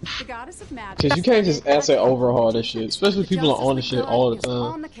turn. The goddess of magic. Because you can't just asset overhaul this shit, especially people are on the shit all the time.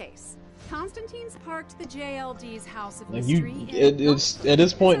 On the case. Constantine's parked the JLD's House of Like Mystery. it's at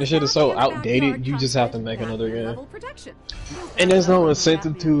this point the shit is so outdated. You just have to make another game, and there's no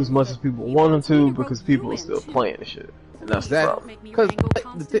incentive to as much as people want them to because people are still playing the shit, and that's the problem. Because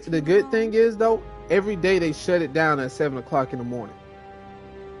the good thing is though, every day they shut it down at 7 o'clock in the morning.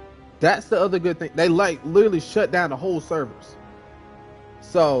 That's the other good thing. They like literally shut down the whole servers.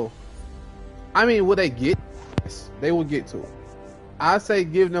 So, I mean, will they get? Yes, they will get to it. I say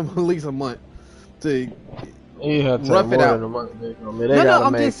give them at least a month to rough it out.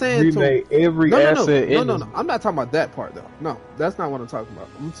 I'm just saying every asset. No. I'm not talking about that part though. No, that's not what I'm talking about.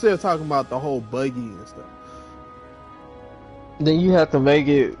 I'm still talking about the whole buggy and stuff. Then you have to make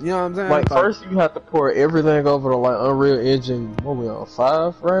it. You know what I'm saying? Like first, you have to pour everything over to like Unreal Engine. What we on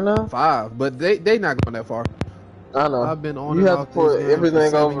 5 right now? 5, but they not going that far. I know. I've been on. You have to pour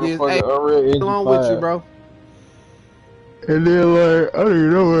everything over to fucking Unreal Engine. Along with you, bro. And then like I don't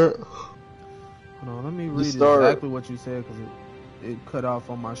even know it. Hold on, let me read exactly what you said because it cut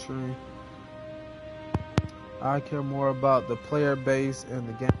off on my screen. I care more about the player base and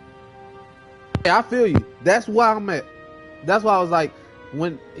the game. Yeah, I feel you. That's why I'm at. That's why I was like,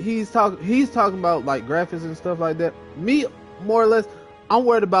 when he's talking about like graphics and stuff like that. Me, more or less, I'm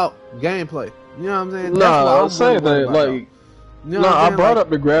worried about gameplay. You know what I'm saying? Nah, I'm saying that like. You know no, I brought up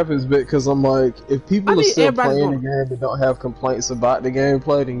the graphics bit because I'm like, if people are still playing the game but don't have complaints about the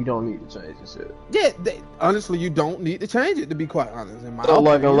gameplay, then you don't need to change the shit. Yeah, honestly, you don't need to change it, to be quite honest. In my so,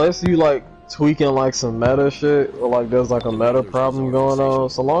 like, unless you like tweaking like some meta shit or like there's like a meta problem going on,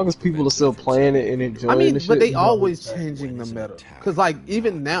 so long as people are still playing it and enjoying the shit. But they always changing the meta. Cause like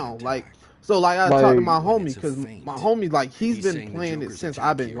even now, like So like I talked to my Like, homie it's a because feint. my homie like he's been saying the playing it Joker's since attack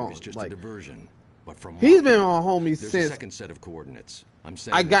I've been here gone. is just a Like diversion. But from he's my been view, on homie there's a since second set of coordinates. I'm I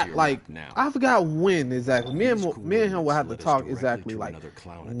sending them to got your like map now. I forgot when exactly. Me and These him will have to coordinates talk led us exactly directly to like another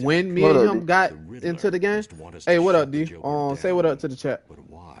clown attack. when me What and up, him D? got The Riddler into the game. must want us Hey, to what up, shut the D? Joker Say what down. up to the chat. But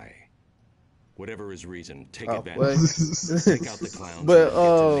why? Whatever his reason, take Oh, advantage well. of it. Take out the clowns But and then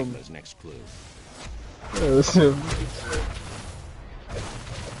get to Enigma's next clue.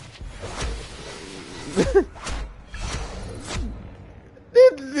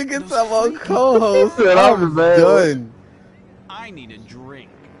 This nigga talking about co-host. Said I'm I'm bad. done. I need a drink.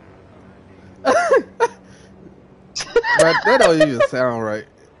 But that don't even sound right.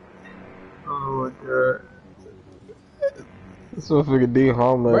 Oh my god. This motherfucker D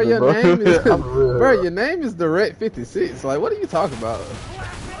home Bro, your name is bro, your name is Direct 56. Like, what are you talking about?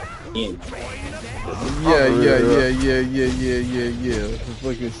 Yeah. Yeah.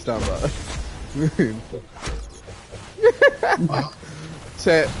 What you talking about?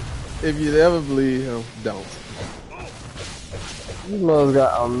 Chat, if you ever believe him, don't. These mother's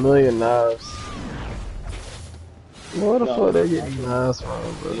got a million knives. Where the fuck they get these knives from,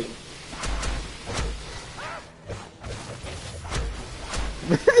 bro?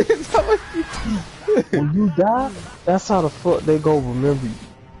 When you die, that's how the fuck they go remember you.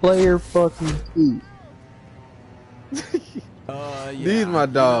 Player fucking 2. Yeah, These my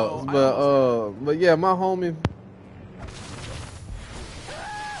dogs, but yeah, my homie.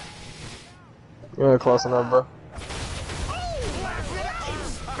 Yeah, close enough, bro.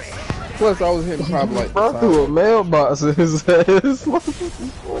 Plus, I was hitting probably like Bro threw a mailbox in his ass.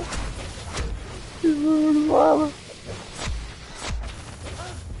 He's really violent.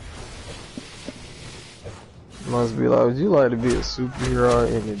 Must be like, would you like to be a superhero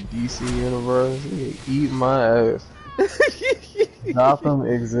in the DC universe? You can eat my ass. Gotham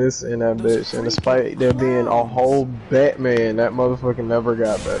exists in that bitch, and despite there being a whole Batman, that motherfucker never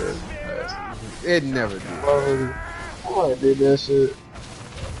got better. It never did. Somebody did that shit.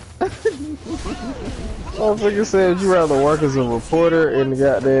 Motherfucker said, would you rather work as a reporter in the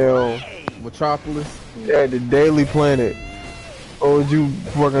goddamn Metropolis? Yeah, the Daily Planet. Or would you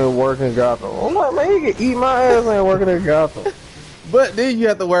work in Gotham? I'm like, man, you can eat my ass and working in Gotham. But then you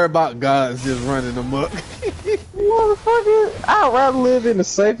have to worry about gods just running amok. Motherfucker, I'd rather live in the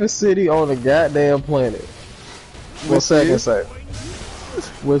safest city on the goddamn planet. Well, second safe.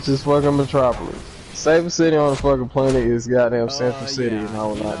 Which is fucking Metropolis. Safest city on the fucking planet is goddamn Central City, and I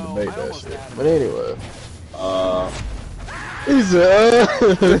will not debate that shit. But anyway. He said, I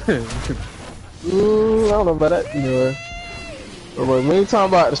don't know about that, anyway. But when we talk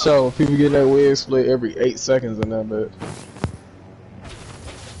about the show, people get their wig split every 8 seconds in that bitch.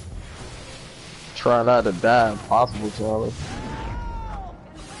 Try not to die if possible, Charlie.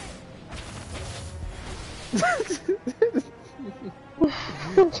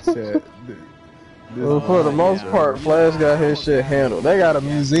 Well, for the most part, Flash got his shit handled. They got a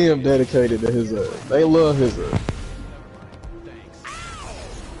museum dedicated to his ass. They love his ass.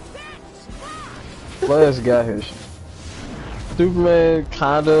 Flash got his shit. Superman,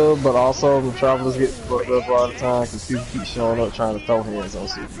 kinda, but also Metropolis gets fucked up all the time because people keep showing up trying to throw hands on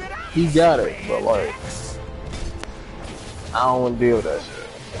Superman. He got it, but like, I don't want to deal with that shit.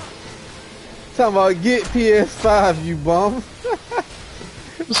 Talking about get PS5, you bum.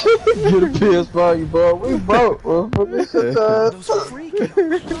 Get a PS5, you bum. We broke, bro.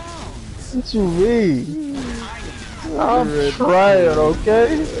 What you mean? I'm trying,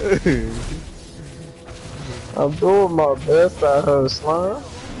 okay? I'm doing my best out here, slime.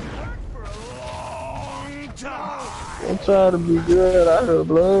 I'm trying to be good out here,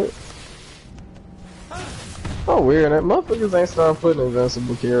 blood. Oh, weird. That motherfuckers ain't started putting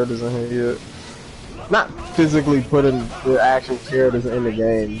invincible characters in here yet. Not physically putting the actual characters in the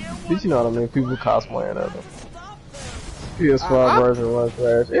game. But you know what I mean? People cosplaying of them. PS5 version was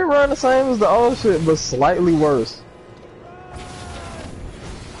trash. It ran the same as the old shit, but slightly worse.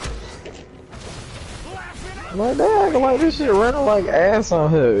 Like, they acting like this shit running like ass on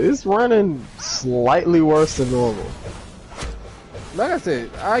here. It's running slightly worse than normal. Like I said,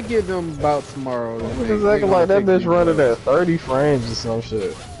 I give them about tomorrow. It's acting like that bitch running at 30 frames or some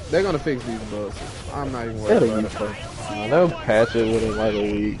shit. They're gonna fix these bugs. I'm not even worried about it. They'll patch it within like a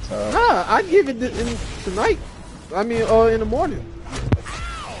week. Nah, I give it tonight. I mean, in the morning.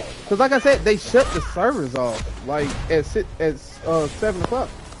 Cause like I said, they shut the servers off like at 7 o'clock.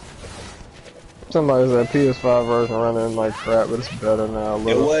 Somebody said PS5 version running like crap, but it's better now.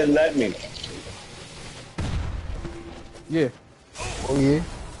 It wouldn't let me. Yeah. Oh yeah.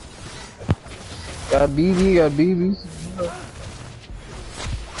 Got BB, got BBs.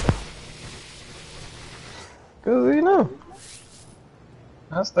 Cause you know,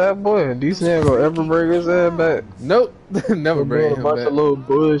 that's that boy. DC ain't gonna ever bring his ass back. Nope, never bring him a bunch back. of little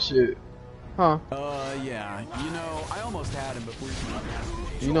bullshit. Huh? Yeah. You know, I almost had him before you.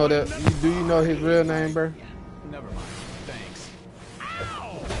 You know that? Do you know his real name, bro? Never mind. Thanks.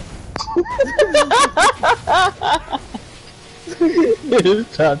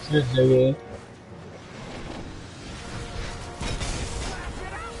 Touch this nigga.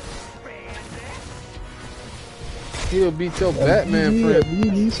 He'll beat your Batman friend.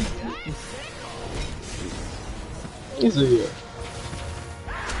 He's a yeah.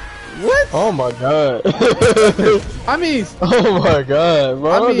 What? Oh my god. I mean, oh my god,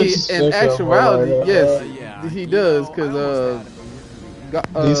 bro. I mean, in actuality, yes, he does, cause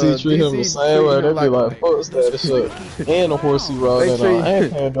DC treat him the same way. They be like, fuck that shit. And a horsey road.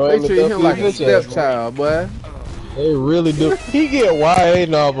 They treat him like a stepchild, boy. They really do. He get YA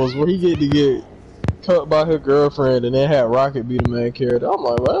novels where he get to get cut by her girlfriend and then have Rocket be the main character. I'm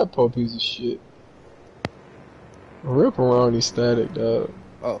like, well, that poor piece of shit. Rip around these static, dog.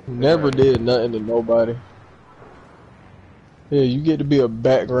 Oh, never did nothing to nobody. Yeah, you get to be a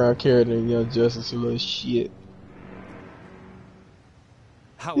background character in Young Justice, you little shit.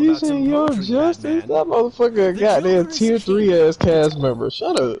 How He's in Young Justice? That motherfucker goddamn tier 3 ass cast member.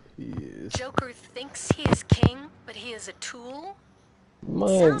 Shut up. Yes. Joker thinks he is king, but he is a tool?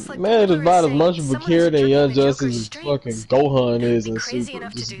 Man, man is about as much of a character in Young Justice as fucking Gohan is in Super.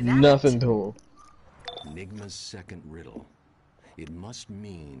 Just nothing to him. Enigma's second riddle. It must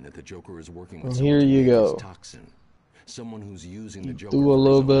mean that the Joker is working with here you go. Toxin. Someone who's using the Joker threw a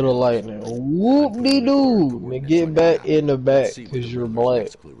little bit of lightning. Whoop-de-doo! And get back in the back, because you're black.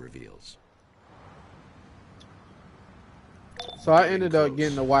 So I ended up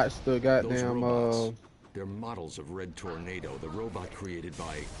getting to watch the goddamn, They're models of Red Tornado, the robot created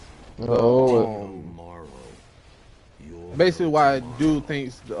by... Morrow. Basically why dude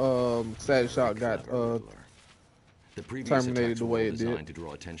thinks, Sad Shock got, terminated the way it did.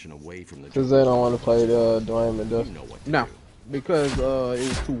 Because they don't want to play the Dwayne McDuff. No, because it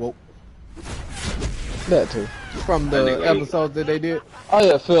was too woke. That too. From the episodes that they did. Oh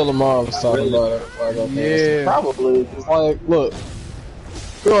yeah, Phil Lamar was talking about it. Yeah. Probably. It's like, look,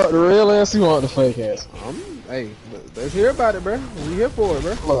 you want the real answer, you want the fake answer. Hey, let's hear about it, bro. We here for it,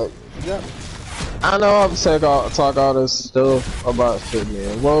 bro. Look, yeah. I know I'm talk all this stuff about shit,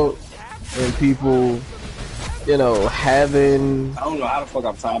 man. Well, and people, you know, having I don't know how the fuck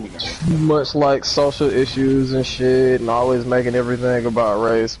I'm timing it. too much like social issues and shit, and always making everything about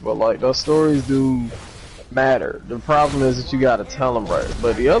race. But like those stories do matter. The problem is that you gotta tell them right.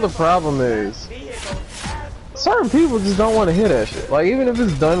 But the other problem is certain people just don't want to hear that shit. Like even if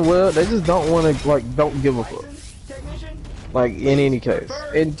it's done well, they just don't want to don't give a fuck. Like in any case,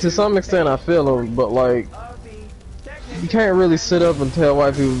 and to some extent I feel them, but like you can't really sit up and tell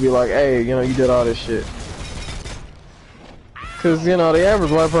white people be like, hey, you know, you did all this shit. Cause you know the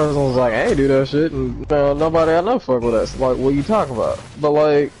average white person was like, I ain't do that shit, and you know, nobody I know fuck with us. Like, what you talking about? But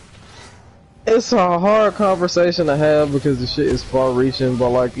like, it's a hard conversation to have because the shit is far reaching. But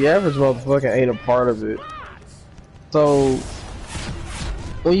like, the average motherfucker ain't a part of it. So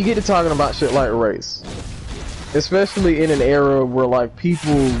when you get to talking about shit like race, especially in an era where like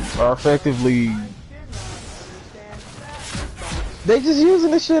people are effectively, they just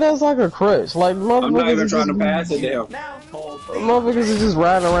using this shit as like a crutch. Like motherfuckers I'm not even trying to pass it down. Motherfuckers is just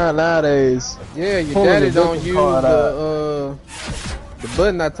riding around nowadays. Yeah, your daddy don't use the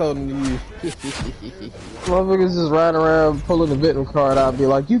button I told him to use. Motherfuckers just riding around pulling the victim card out, be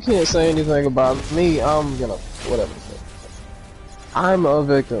like, you can't say anything about me. I'm gonna whatever. I'm a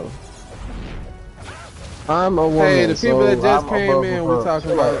victim. I'm a woman. Hey, the people that just I'm came in, we're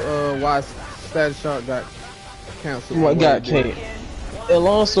talking about why Status Shark got canceled. What got canned? And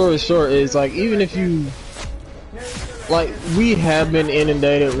long story short is like, even if you like, we have been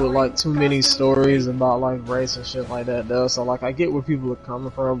inundated with like too many stories about like race and shit like that though, so like I get where people are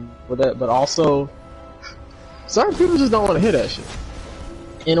coming from with that, but also certain people just don't want to hear that shit.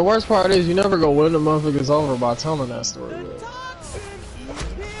 And the worst part is you never go win the motherfuckers over by telling that story. Really.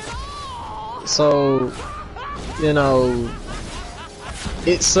 So, you know,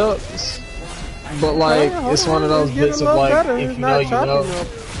 it sucks, but like it's one of those bits of like, if you know, you know.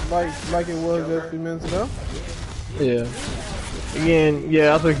 Like it was a few minutes ago. Yeah. Again,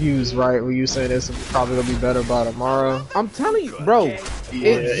 yeah, I think he was right when you say this is probably gonna be better by tomorrow. I'm telling you, bro,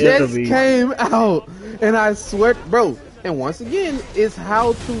 it just came out, and I swear, bro. And once again, it's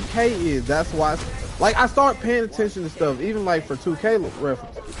how 2K is. That's why, like, I start paying attention to stuff, even like for 2K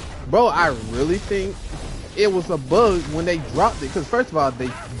reference. Bro, I really think it was a bug when they dropped it. Because first of all, they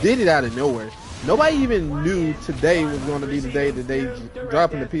did it out of nowhere. Nobody even knew today was going to be the day that they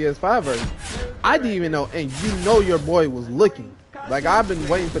dropping the PS5 version. I didn't even know, and you know your boy was looking. Like, I've been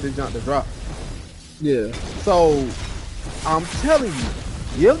waiting for this junk to drop. Yeah. So, I'm telling you,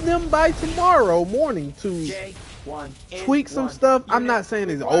 give them by tomorrow morning to tweak some stuff. I'm not saying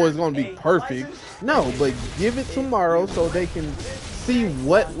it's always going to be perfect. No, but give it tomorrow so they can see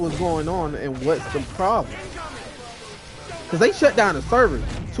what was going on and what's the problem. Because they shut down the server.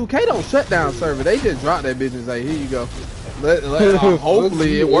 2K don't shut down the server. They just drop that bitch and say, here you go.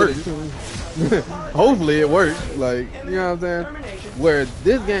 Hopefully it works. Hopefully it works. Like, you know what I'm saying? Where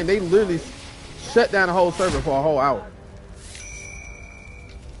this game, they literally shut down the whole server for a whole hour.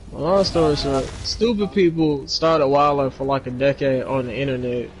 Long story short, stupid people started wilding for like a decade on the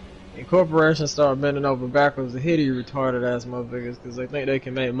internet, and corporations started bending over backwards to hit you retarded ass motherfuckers because they think they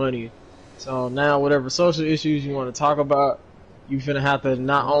can make money. So now, whatever social issues you want to talk about, you finna have to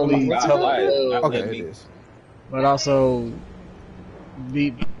not only tell them, okay, it is, but also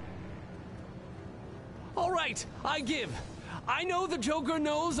be. All right, I give. I know the Joker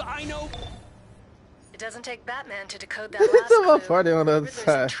knows. I know. It doesn't take Batman to decode that last clue. party on the other Riddler's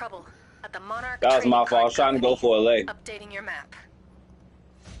side. in trouble at the Monarch That was my Trading fault. I Card was trying to go Company. for a leg. Updating your map.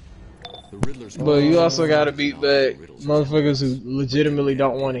 But you also gotta beat back motherfuckers who legitimately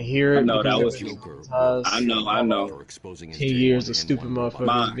don't want to hear it. I know, that because was they've Joker. been I know. 10 years of stupid motherfuckers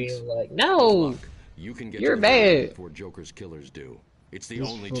Mine. being like, no, You can get you're to the bad. before Joker's killers do. It's the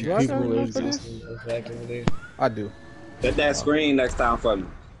Just only for chance. people who exist in the vacuum there. I do. Set that screen next time for me.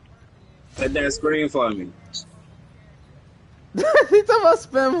 Set that screen for me. He talking about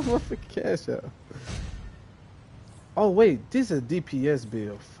spamming for cash out. Oh wait, this is a DPS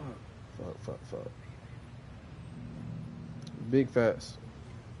bill. Fuck. Big fast.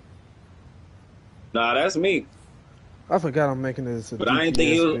 Nah, that's me. I forgot I'm making this a But DPS I didn't think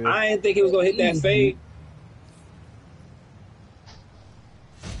he was. bill. I didn't think he was gonna hit that fade.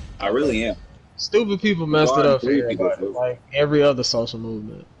 I really am. Stupid people messed it up for Three people, everybody, like every other social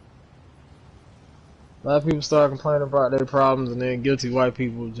movement. A lot of people started complaining about their problems, and then guilty white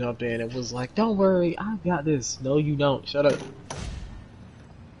people jumped in and was like, don't worry, I got this. No, you don't. Shut up.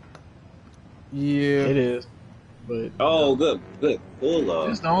 Yeah. It is. But Oh, good. Cool.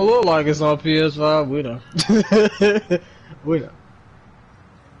 This don't look like it's on PS5. We know. We know.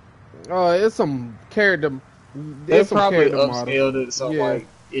 Oh, it's some character. They Some probably character upscaled model. it so Yeah. like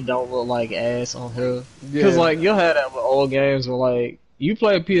it don't look like ass on here. Yeah. Cause like you'll have that with old games where like you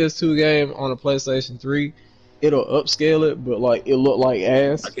play a PS2 game on a PlayStation 3, it'll upscale it, but like it look like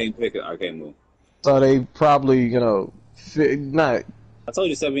ass. I can't pick it. I can't move. So they probably not. I told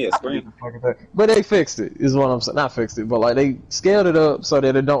you send me a screen. But they fixed it, is what I'm saying. Not fixed it, but like they scaled it up so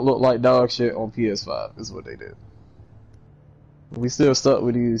that it don't look like dog shit on PS5, is what they did. We still stuck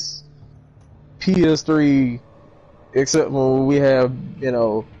with these PS3, except when we have, I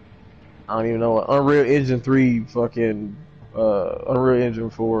don't even know, Unreal Engine 3 fucking, Unreal Engine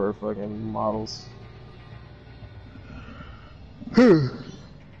 4 fucking models. I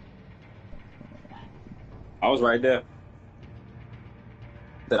was right there.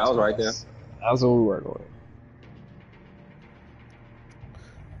 I was right there. That's what we were going.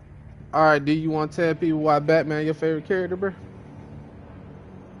 Alright, do you want to tell people why Batman your favorite character, bro?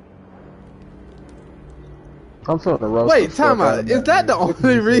 I'm feeling the roast. Wait, time out. Is that the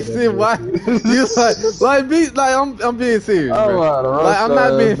only reason why you I'm being serious, bro. Like, I'm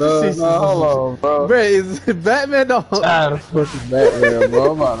not being facetious. No, hold on, bro. Bro, is Batman the only... Tired of fucking Batman,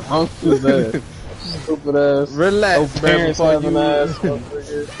 bro. I'm about to hump his ass. Stupid ass. Relax, bro,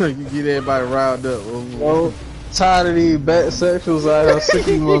 before you get everybody riled up. Bro, tired of these Bat-sexuals out here, sick of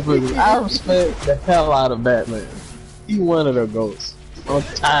these motherfuckers. I respect the hell out of Batman. He one of the ghosts. I'm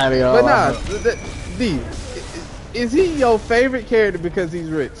tired of y'all. But nah, D, is he your favorite character because he's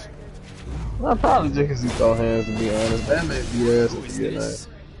rich? Well, probably just because he throw hands, to be honest. Batman be ass if you get nice.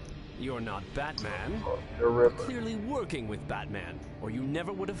 You're not Batman. You're clearly working with Batman, or you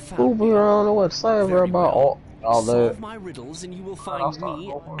never would have Who found be me. around the what say about all that? Solve my riddles and you will find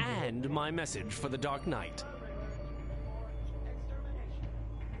me and my message for the Dark Knight.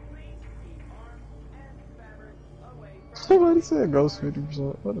 Somebody said ghost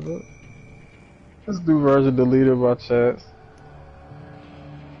 50%. What is that? Let's do version deleted by chats.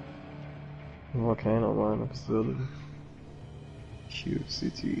 Volcano mining facility.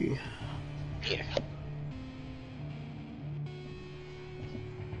 QCT. Yeah.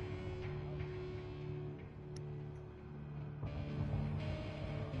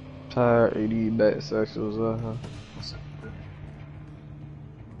 Tired 80 Bat-sexuals,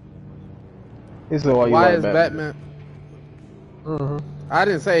 He said, why you Why like is Batman? Batman? I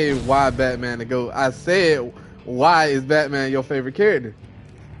didn't say why Batman to go. I said why is Batman your favorite character?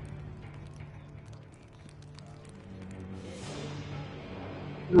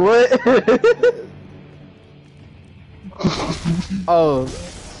 What? Oh.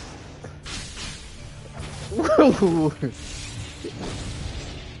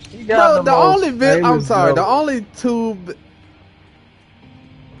 Bro, the only bit. I'm sorry. The only two.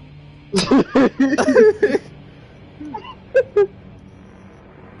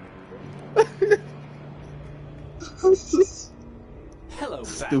 Hello,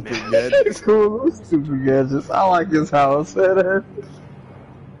 Stupid Batman. gadgets. Cool, stupid gadgets. I like his house.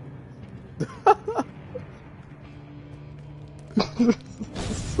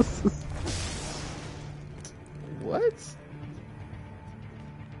 What?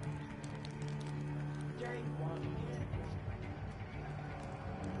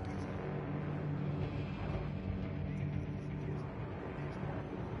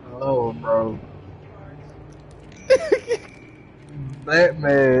 Oh, bro.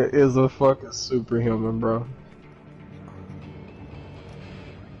 Batman is a fucking superhuman, bro.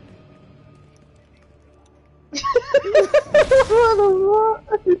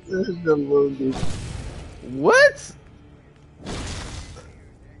 What?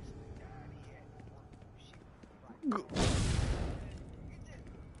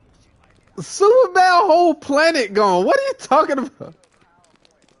 Superman whole planet gone. What are you talking about?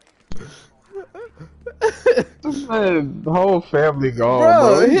 Man, the whole family gone,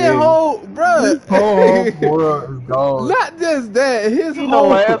 Bro, bro. his whole world is gone. Not just that, his He whole the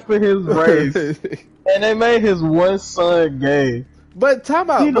last of his race, and they made his one son gay. But time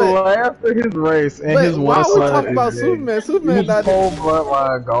out, He the last of his race, and but his why one are we son talking is about gay. Superman? Superman His not whole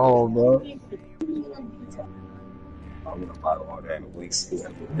bloodline gone, bro. I'm gonna follow all that in weeks.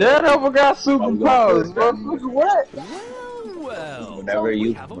 Daredevil got superpowers, motherfucker. What? Well, Whenever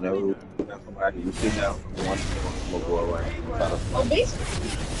you somebody you see now, one will go around. Oh, basically,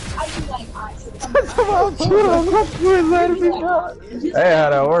 I do like eyes. Hey, how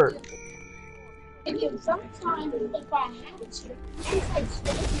that work? And then sometimes, if I have to, it's like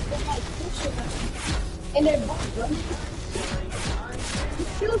they're like pushing them, and they're both running. It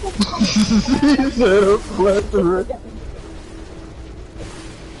feels like He said a plethora.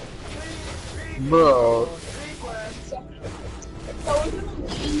 Bro. So we're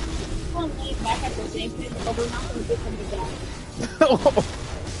gonna lay back at the same place, but we're not gonna get them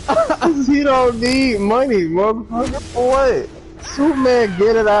together. He don't need money, motherfucker. For what? Superman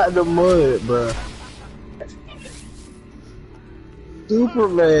get it out the mud, bro.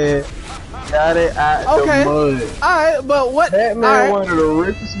 Superman got it out the mud. Alright, but what? Batman one of the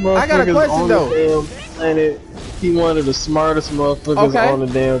richest motherfuckers I got a question, on though. the damn planet. He one of the smartest motherfuckers on the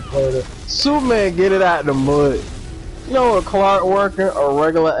damn planet. Superman get it out the mud. You know what, Clark working a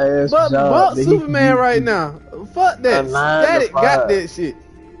regular ass job. But Superman right now. Fuck that. Static got that shit.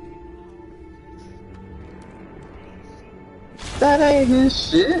 That ain't his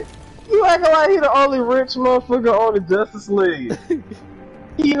shit. You acting like he the only rich motherfucker on the Justice League.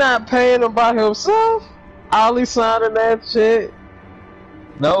 He not paying him by himself? Ollie signing that check?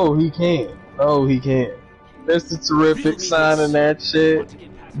 No, he can't. No, he can't. Mr. Terrific signing that check.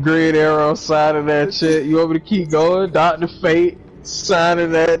 Green Arrow signing that check. You want me to keep going? Dr. Fate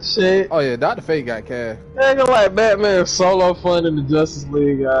signing that check. Oh yeah, Dr. Fate got cash. Acting like Batman solo funding the Justice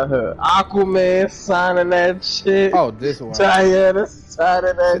League out here. Aquaman signing that shit. Oh, this one. Diana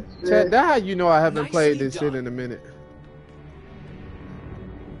signing that shit. Chad, that's how you know I haven't played this shit in a minute.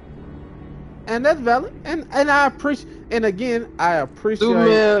 And that's valid. And I appreciate. And again, I appreciate.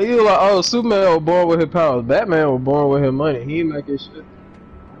 Superman, you like, oh, Superman was born with his powers. Batman was born with his money. He ain't making shit.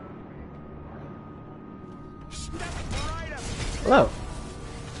 No.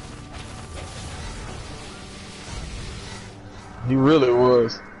 He really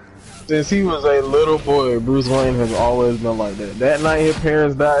was. Since he was a little boy, Bruce Wayne has always been like that. That night his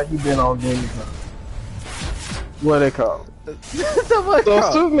parents died, he been on game time. What they call?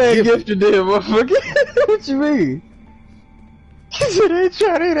 So Superman gifted him, motherfucker. What you mean? So they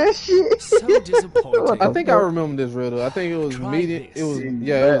try to that shit. So disappointing. I think I remember this riddle. I think it was medium. It was it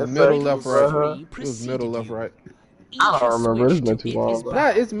was middle left right. It was middle left right. I don't remember. It's been too long. Nah,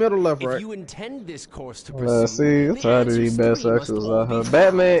 it's middle left right. If you intend this course to pursue, See, I'm tired of these best actors out here.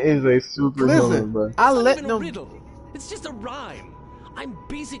 Batman is a superhuman, bro. I it's let not even them. a riddle. It's just a rhyme. I'm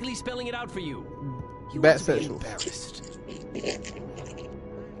basically spelling it out for you. You Bat ought to be sexual. embarrassed.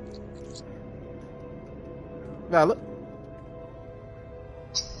 Valid.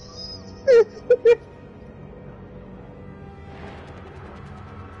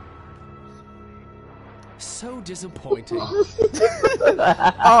 So disappointing.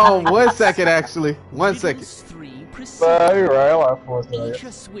 Oh, 1 second actually. 1 second. Nah, you're right. I like force Each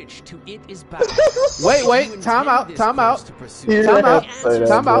a switch to it is bound. Wait, time out. Time out.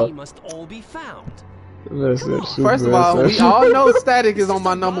 Must all be found. First of all, we all know Static is on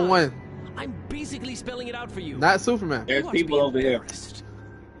my number 1. I'm basically spelling it out for you. Not Superman. There's people over here.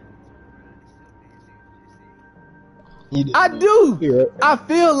 I do. I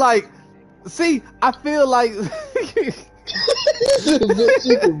feel like. See, I feel like.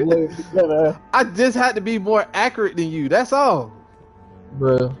 I just had to be more accurate than you. That's all.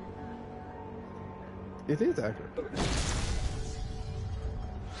 Bruh. It is accurate.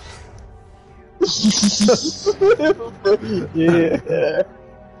 Yeah.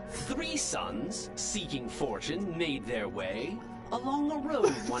 3 sons seeking fortune made their way along a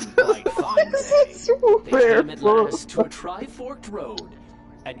road one bright fine day. They came at last to a tri-forked road,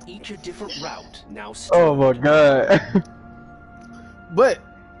 and each a different route now stood. Oh my god. But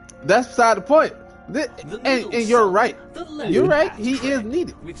that's beside the point. And you're right. You're right. He is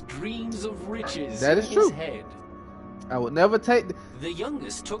needed. With dreams of riches that is in true. his head. I would never take. The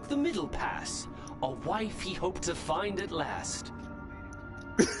youngest took the middle pass, a wife he hoped to find at last.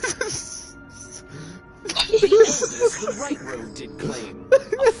 The eldest the right road did claim.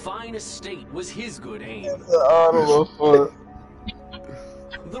 A fine estate was his good aim.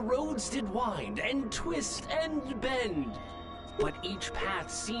 The roads did wind and twist and bend, but each path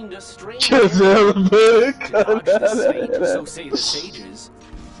seemed a strange to dodge the fate, so say the sages.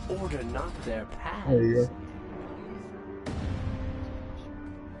 Order not their paths.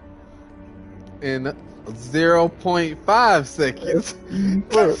 In 0.5 seconds.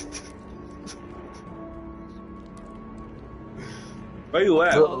 Where you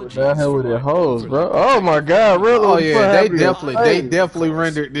at? Down here with their hoes, bro. Oh my god, really? Oh yeah, they definitely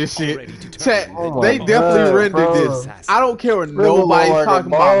rendered this shit. Chat, they definitely rendered this. I don't care what nobody's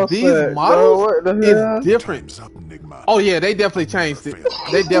talking about. These models is different. Oh yeah, they definitely changed it.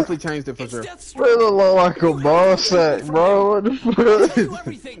 They definitely changed it for sure. Really look like a ball sack, bro. What the fuck?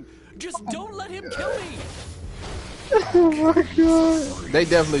 Just don't let him kill me. Oh my god. They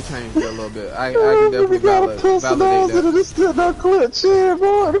definitely changed it a little bit. I can definitely validate that. It's still not clutch here,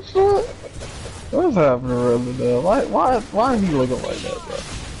 bro. What the fuck? What's happening really though? Why is he looking like that,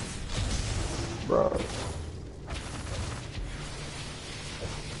 bro?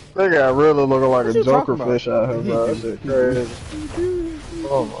 They got really looking like a Joker fish out here, bro. That shit crazy.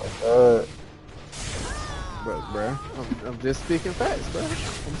 Oh my god. Bro, I'm just speaking facts, bro.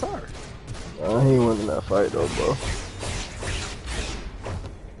 I'm sorry. He ain't winning that fight though, bro.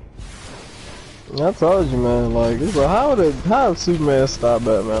 I told you, man. Like, it's like, how did Superman stop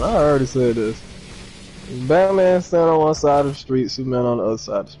Batman? I already said this. Batman stand on one side of the street, Superman on the other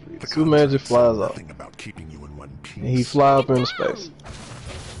side of the street. Superman just flies off. And he fly up into space.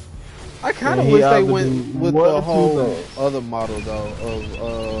 I kind of wish they went with the whole other model though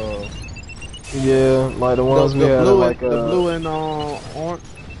of yeah, like the ones we had, like the blue and orange.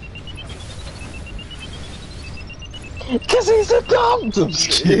 Cause he's a dumb.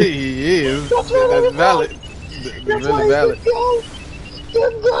 He is. That's valid. That's really valid.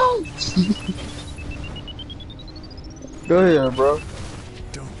 Go ahead, bro.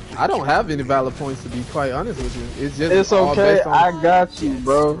 I don't have any valid points to be quite honest with you. It's okay. I got you,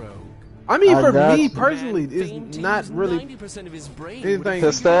 bro. I mean, for me personally, it's not really anything.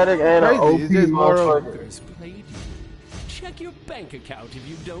 The Static ain't an OP motherfucker. Check your bank account if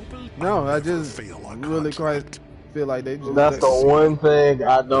you don't believe. No, I just really quite feel like they just. That's the one thing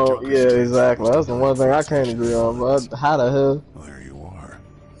I don't. Yeah, exactly. That's the one thing I can't agree on. But how the hell? There you are.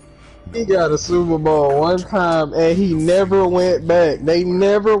 He got a Super Bowl one time and he never went back. They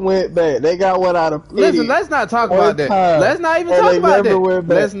never went back. They got what out of pity. Listen, let's not talk about that. Let's not even talk about that.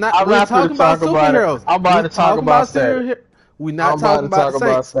 Let's not. I'm We're talking about superheroes. I'm about to talk about that. We're not talking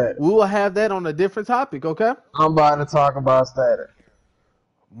about Saints. We will have that on a different topic, okay? I'm about to talk about Static.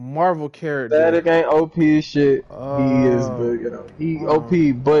 Marvel character. Static ain't OP shit. He is, but you know, he OP,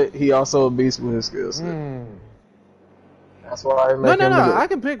 but he also a beast with his skills. That's why I make him. No. I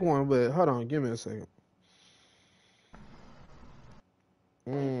can pick one, but hold on, give me a second.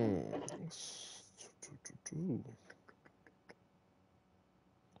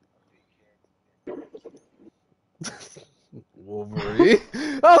 Wolverine.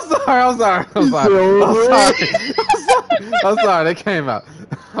 I'm sorry. They came out.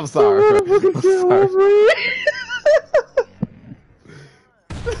 I'm sorry.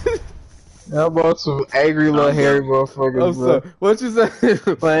 How about some angry little hairy motherfuckers, bro? What you say?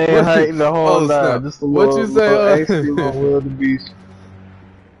 Playing hating the whole night. Just a little, what you say? Will the beast.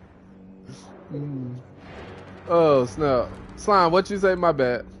 Oh snap! Slime, what you say? My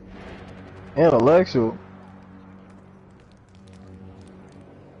bad. Intellectual.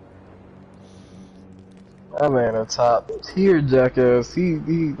 That man a top tier jackass.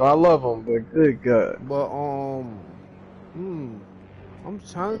 I love him, but good God. But I'm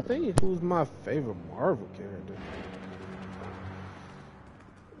trying to think who's my favorite Marvel character.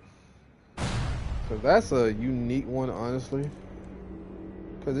 Cause that's a unique one, honestly.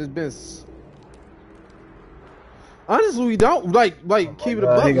 Cause it's been. Honestly, we don't like keep it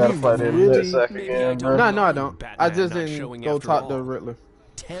above. He gotta play We this really. sack again, bro. No, I don't. I just didn't go talk to Riddler.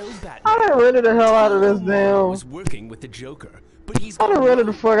 Tell Batman. I done rented the hell out of this damn. Was working with the Joker, but he's I done rented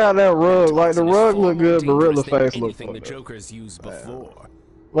the fuck out of that rug. Like the rug look good, but Riddler face look anything the good. Joker's used before.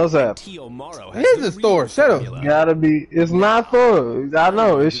 What's that? Here's the store. Shut up. Gotta be. It's not Thor. I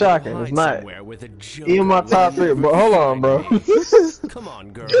know. It's shocking. It's not. Even my top three. But hold on, bro. Come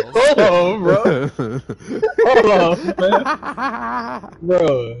on, girl. Hold on, bro. Hold on, man.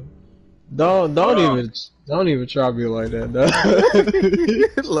 Bro. Don't even try me like that, dog.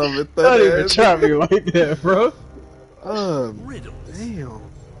 Love it. Don't even try me like that, bro. Damn.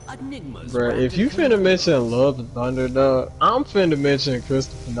 Enigmas. Bro, if you finna mention Love and Thunder, dog, I'm finna mention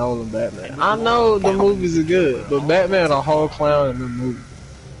Christopher Nolan Batman. I know the movies are good, but Batman a whole clown in the movie.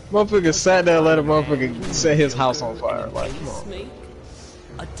 Motherfucker sat there and let a motherfucker set his house on fire. Like, come on.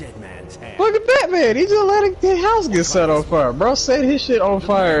 A dead man's hand. Look at Batman, he just let his house get set on fire. Bro set his shit on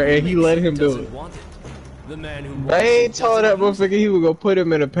fire and he let him do it. Bane told that motherfucker he would go put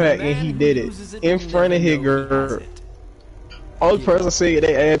him in a pack and he did it. In front of his girl. Only person see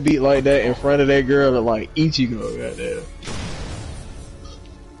they ass beat like that in front of that girl is like Ichigo, goddamn.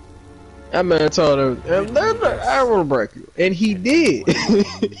 That man told him, I wanna break you. And he did.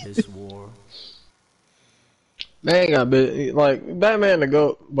 Man got bitch, like Batman the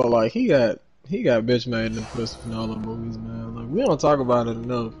GOAT, but like he got bitch made in the Christopher Nolan movies, man. Like we don't talk about it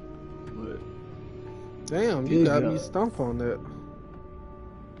enough. But damn, you got me stumped on that.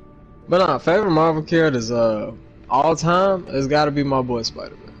 But nah, favorite Marvel characters all time has got to be my boy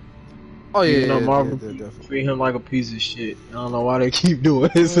Spider-Man. Oh yeah, you know, Marvel treat him like a piece of shit. I don't know why they keep doing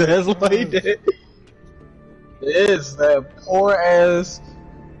his ass like that. It's that poor ass.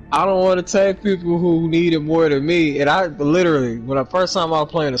 I don't want to take people who need it more than me. And I literally, when the first time I was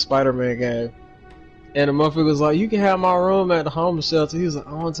playing a Spider-Man game, and the motherfucker was like, "You can have my room at the homeless shelter." He was like,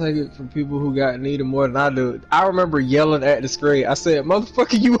 "I want to take it from people who got needed more than I do." I remember yelling at the screen. I said,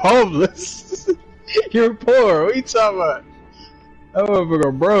 "Motherfucker, you homeless." You're poor. What you talking about? That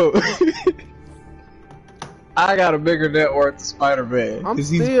motherfucker broke. I got a bigger net worth than Spider-Man. I'm he's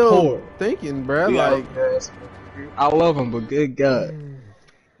still poor. thinking, bro. Like, I love him, but good God.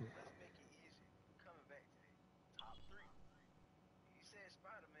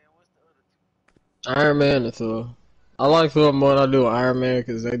 Iron Man and Thor. I like Thor more than I do Iron Man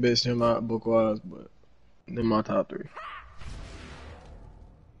because they bitched him out book-wise, but they're my top three.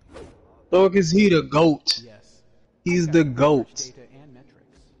 Thor, because he the GOAT. He's the GOAT.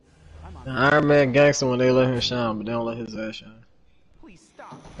 Iron Man gangster when they let him shine, but they don't let his ass shine.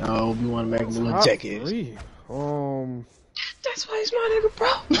 Oh, we want to make him look jackass. That's why he's my nigga, bro.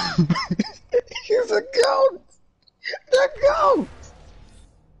 He's a GOAT. The GOAT.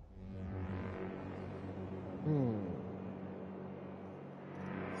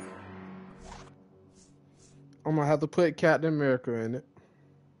 I'm gonna have to put Captain America in it.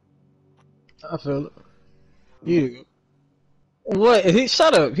 I feel it. He the GOAT. What?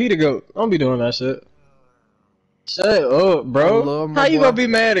 Shut up. He the GOAT. Don't be doing that shit. Shut up, bro. How you gonna be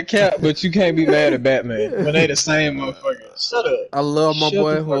mad at Cap, but you can't be mad at Batman when they the same motherfucker? Shut up. I love my Shut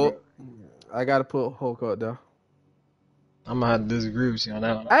boy Hulk. I gotta put Hulk up there. I'm gonna have to disagree with you on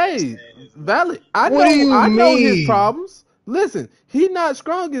that one. Hey, valid. I What do you know his mean? problems. Listen, he not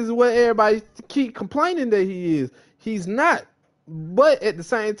strong as what everybody keep complaining that he is. He's not. But at the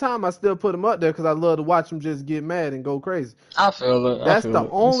same time, I still put him up there because I love to watch him just get mad and go crazy. I feel it. That's the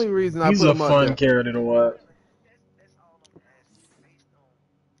only reason I put him up there. He's a fun character to watch.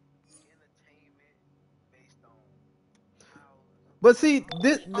 But see,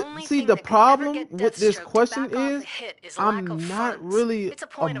 the problem with this question is, I'm not really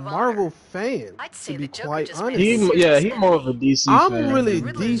a Marvel fan, to be quite honest. He more of a DC fan. I'm really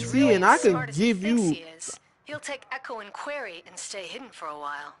DC, and I can give you He'll take Echo and Query and stay hidden for a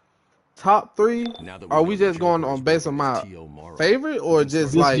while. top three. Are we just going on based on my favorite, or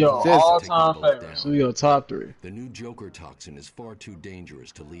just like your just all-time favorite? So your top three. The new Joker toxin is far too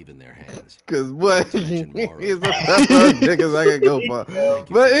dangerous to leave in their hands. Cause what? Niggas I can go for.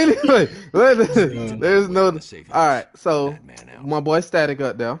 But anyway, there's no. All right, so my boy Static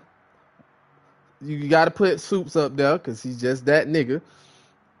up there. you got to put Soups up there because he's just that nigga.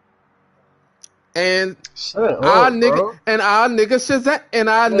 And our nigga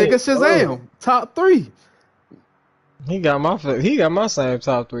Shazam, top 3. He got my same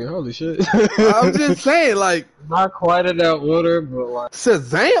top 3. Holy shit! I'm just saying, like, not quite in that order, but like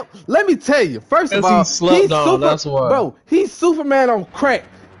Shazam. Let me tell you, first of all, he slept on. That's why, bro. He's Superman on crack.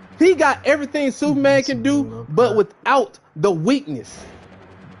 He got everything Superman can do, but without the weakness.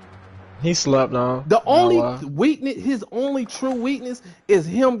 He slept on. The only weakness, his only true weakness, is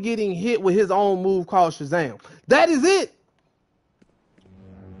him getting hit with his own move called Shazam. That is it.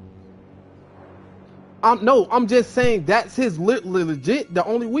 I'm just saying that's his legit the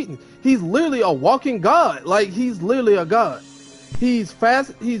only weakness. He's literally a walking god. Like, he's literally a god. He's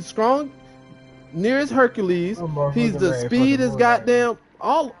fast, he's strong, near as Hercules. He's the speed as goddamn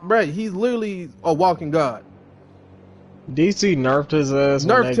he's literally a walking god. DC nerfed his ass.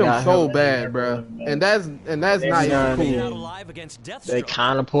 Nerfed him so bad, bro. And that's not even cool. They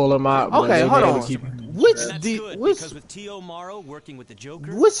kind of pull him out. Okay, hold on. Which with T.O. Morrow working with the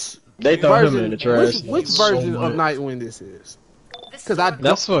Joker? They throw him in the trash. Which version of Nightwing this is? Because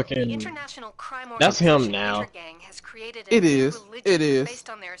that's fucking. That's him now. It is.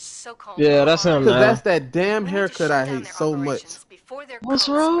 Yeah, that's him now. Because that's that damn haircut I hate so much. What's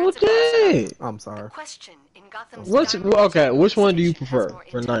wrong with that? I'm sorry. Which one do you prefer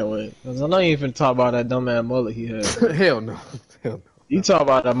for Nightwing? Because I know you ain't finna talk about that dumbass mullet he had. Hell no. Hell no. You talk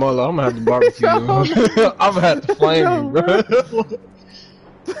about that mullet, I'm gonna have to barbecue you. I'm gonna have to flame you, bro.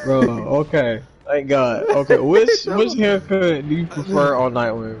 Bro, okay. Thank God. Okay, which haircut do you prefer on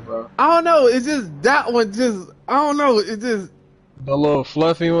Nightwing, bro? I don't know. It's just that one. I don't know. It's just the little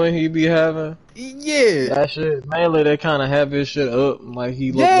fluffy one he be having. Yeah, that shit. Mainly they kind of have his shit up, like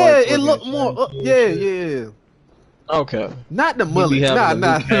he look. Yeah, like it looked more up. Yeah. Okay. Not the mullet. Nah. I'm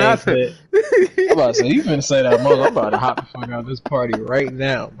about to say you finna say that mullet. I'm about to hop the fuck out of this party right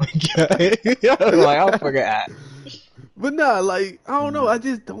now. Like I forgot. But nah, like, I don't know. I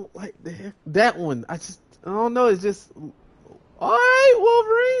just don't like that one. I don't know. It's just, alright,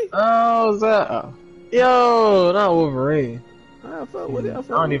 Wolverine. Oh, is that? Yo, not Wolverine. I fuck with it. I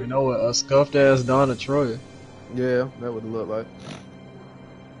don't even know what a scuffed ass Donna Troy. Yeah, that would look like.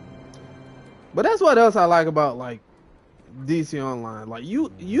 But that's what else I like about like DC Online. Like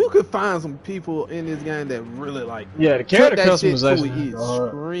you could find some people in this game that really like. Yeah, the character customization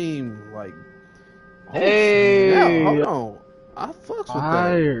extreme. Like. Hey, hold on. I fucks with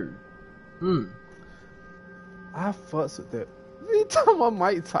that. I fucks with that. You talking about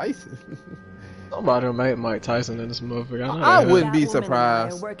Mike Tyson? Somebody made Mike Tyson in this motherfucker. I wouldn't be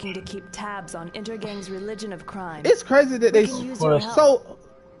surprised. Are working to keep tabs on Intergang's religion of crime. It's crazy that they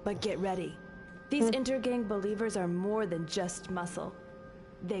But get ready. These Intergang believers are more than just muscle.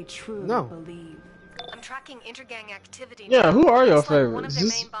 They truly believe. I'm tracking Intergang activity. Yeah, who are your favorites? One of their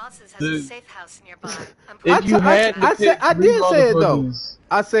main bosses has a safe house nearby. I did say it though.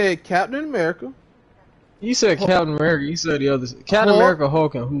 I said Captain America. You said Captain America. You said the others. Captain America,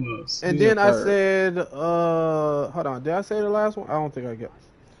 Hulk, and who else? And then I said, hold on. Did I say the last one? I don't think I got.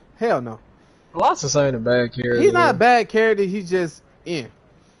 Hell no. Colossus ain't a bad character. He's not a bad character. He's just in.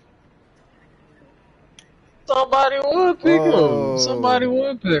 Somebody would pick him. Somebody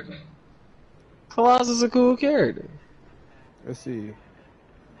would pick him. Colossus is a cool character. Let's see.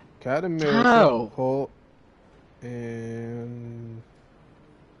 Captain America, Hulk, and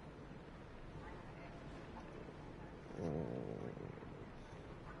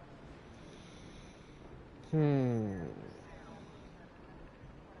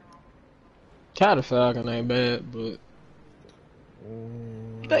Captain Falcon ain't bad, but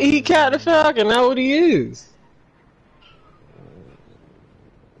he Captain Falcon. That's what he is.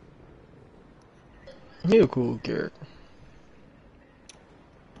 He a cool character.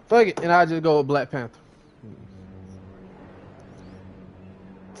 Fuck it, and I just go with Black Panther.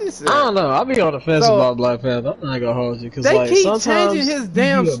 I don't know. I'll be on the fence about Black Panther. I'm not gonna hold you because they like keep sometimes changing his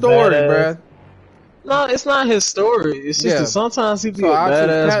damn story, bruh. No, it's not his story. It's just that sometimes he be a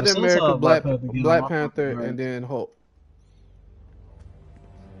badass. Captain America, Black Panther, and then Hulk.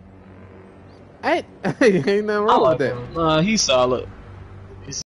 Ain't nothing wrong with that. He's solid.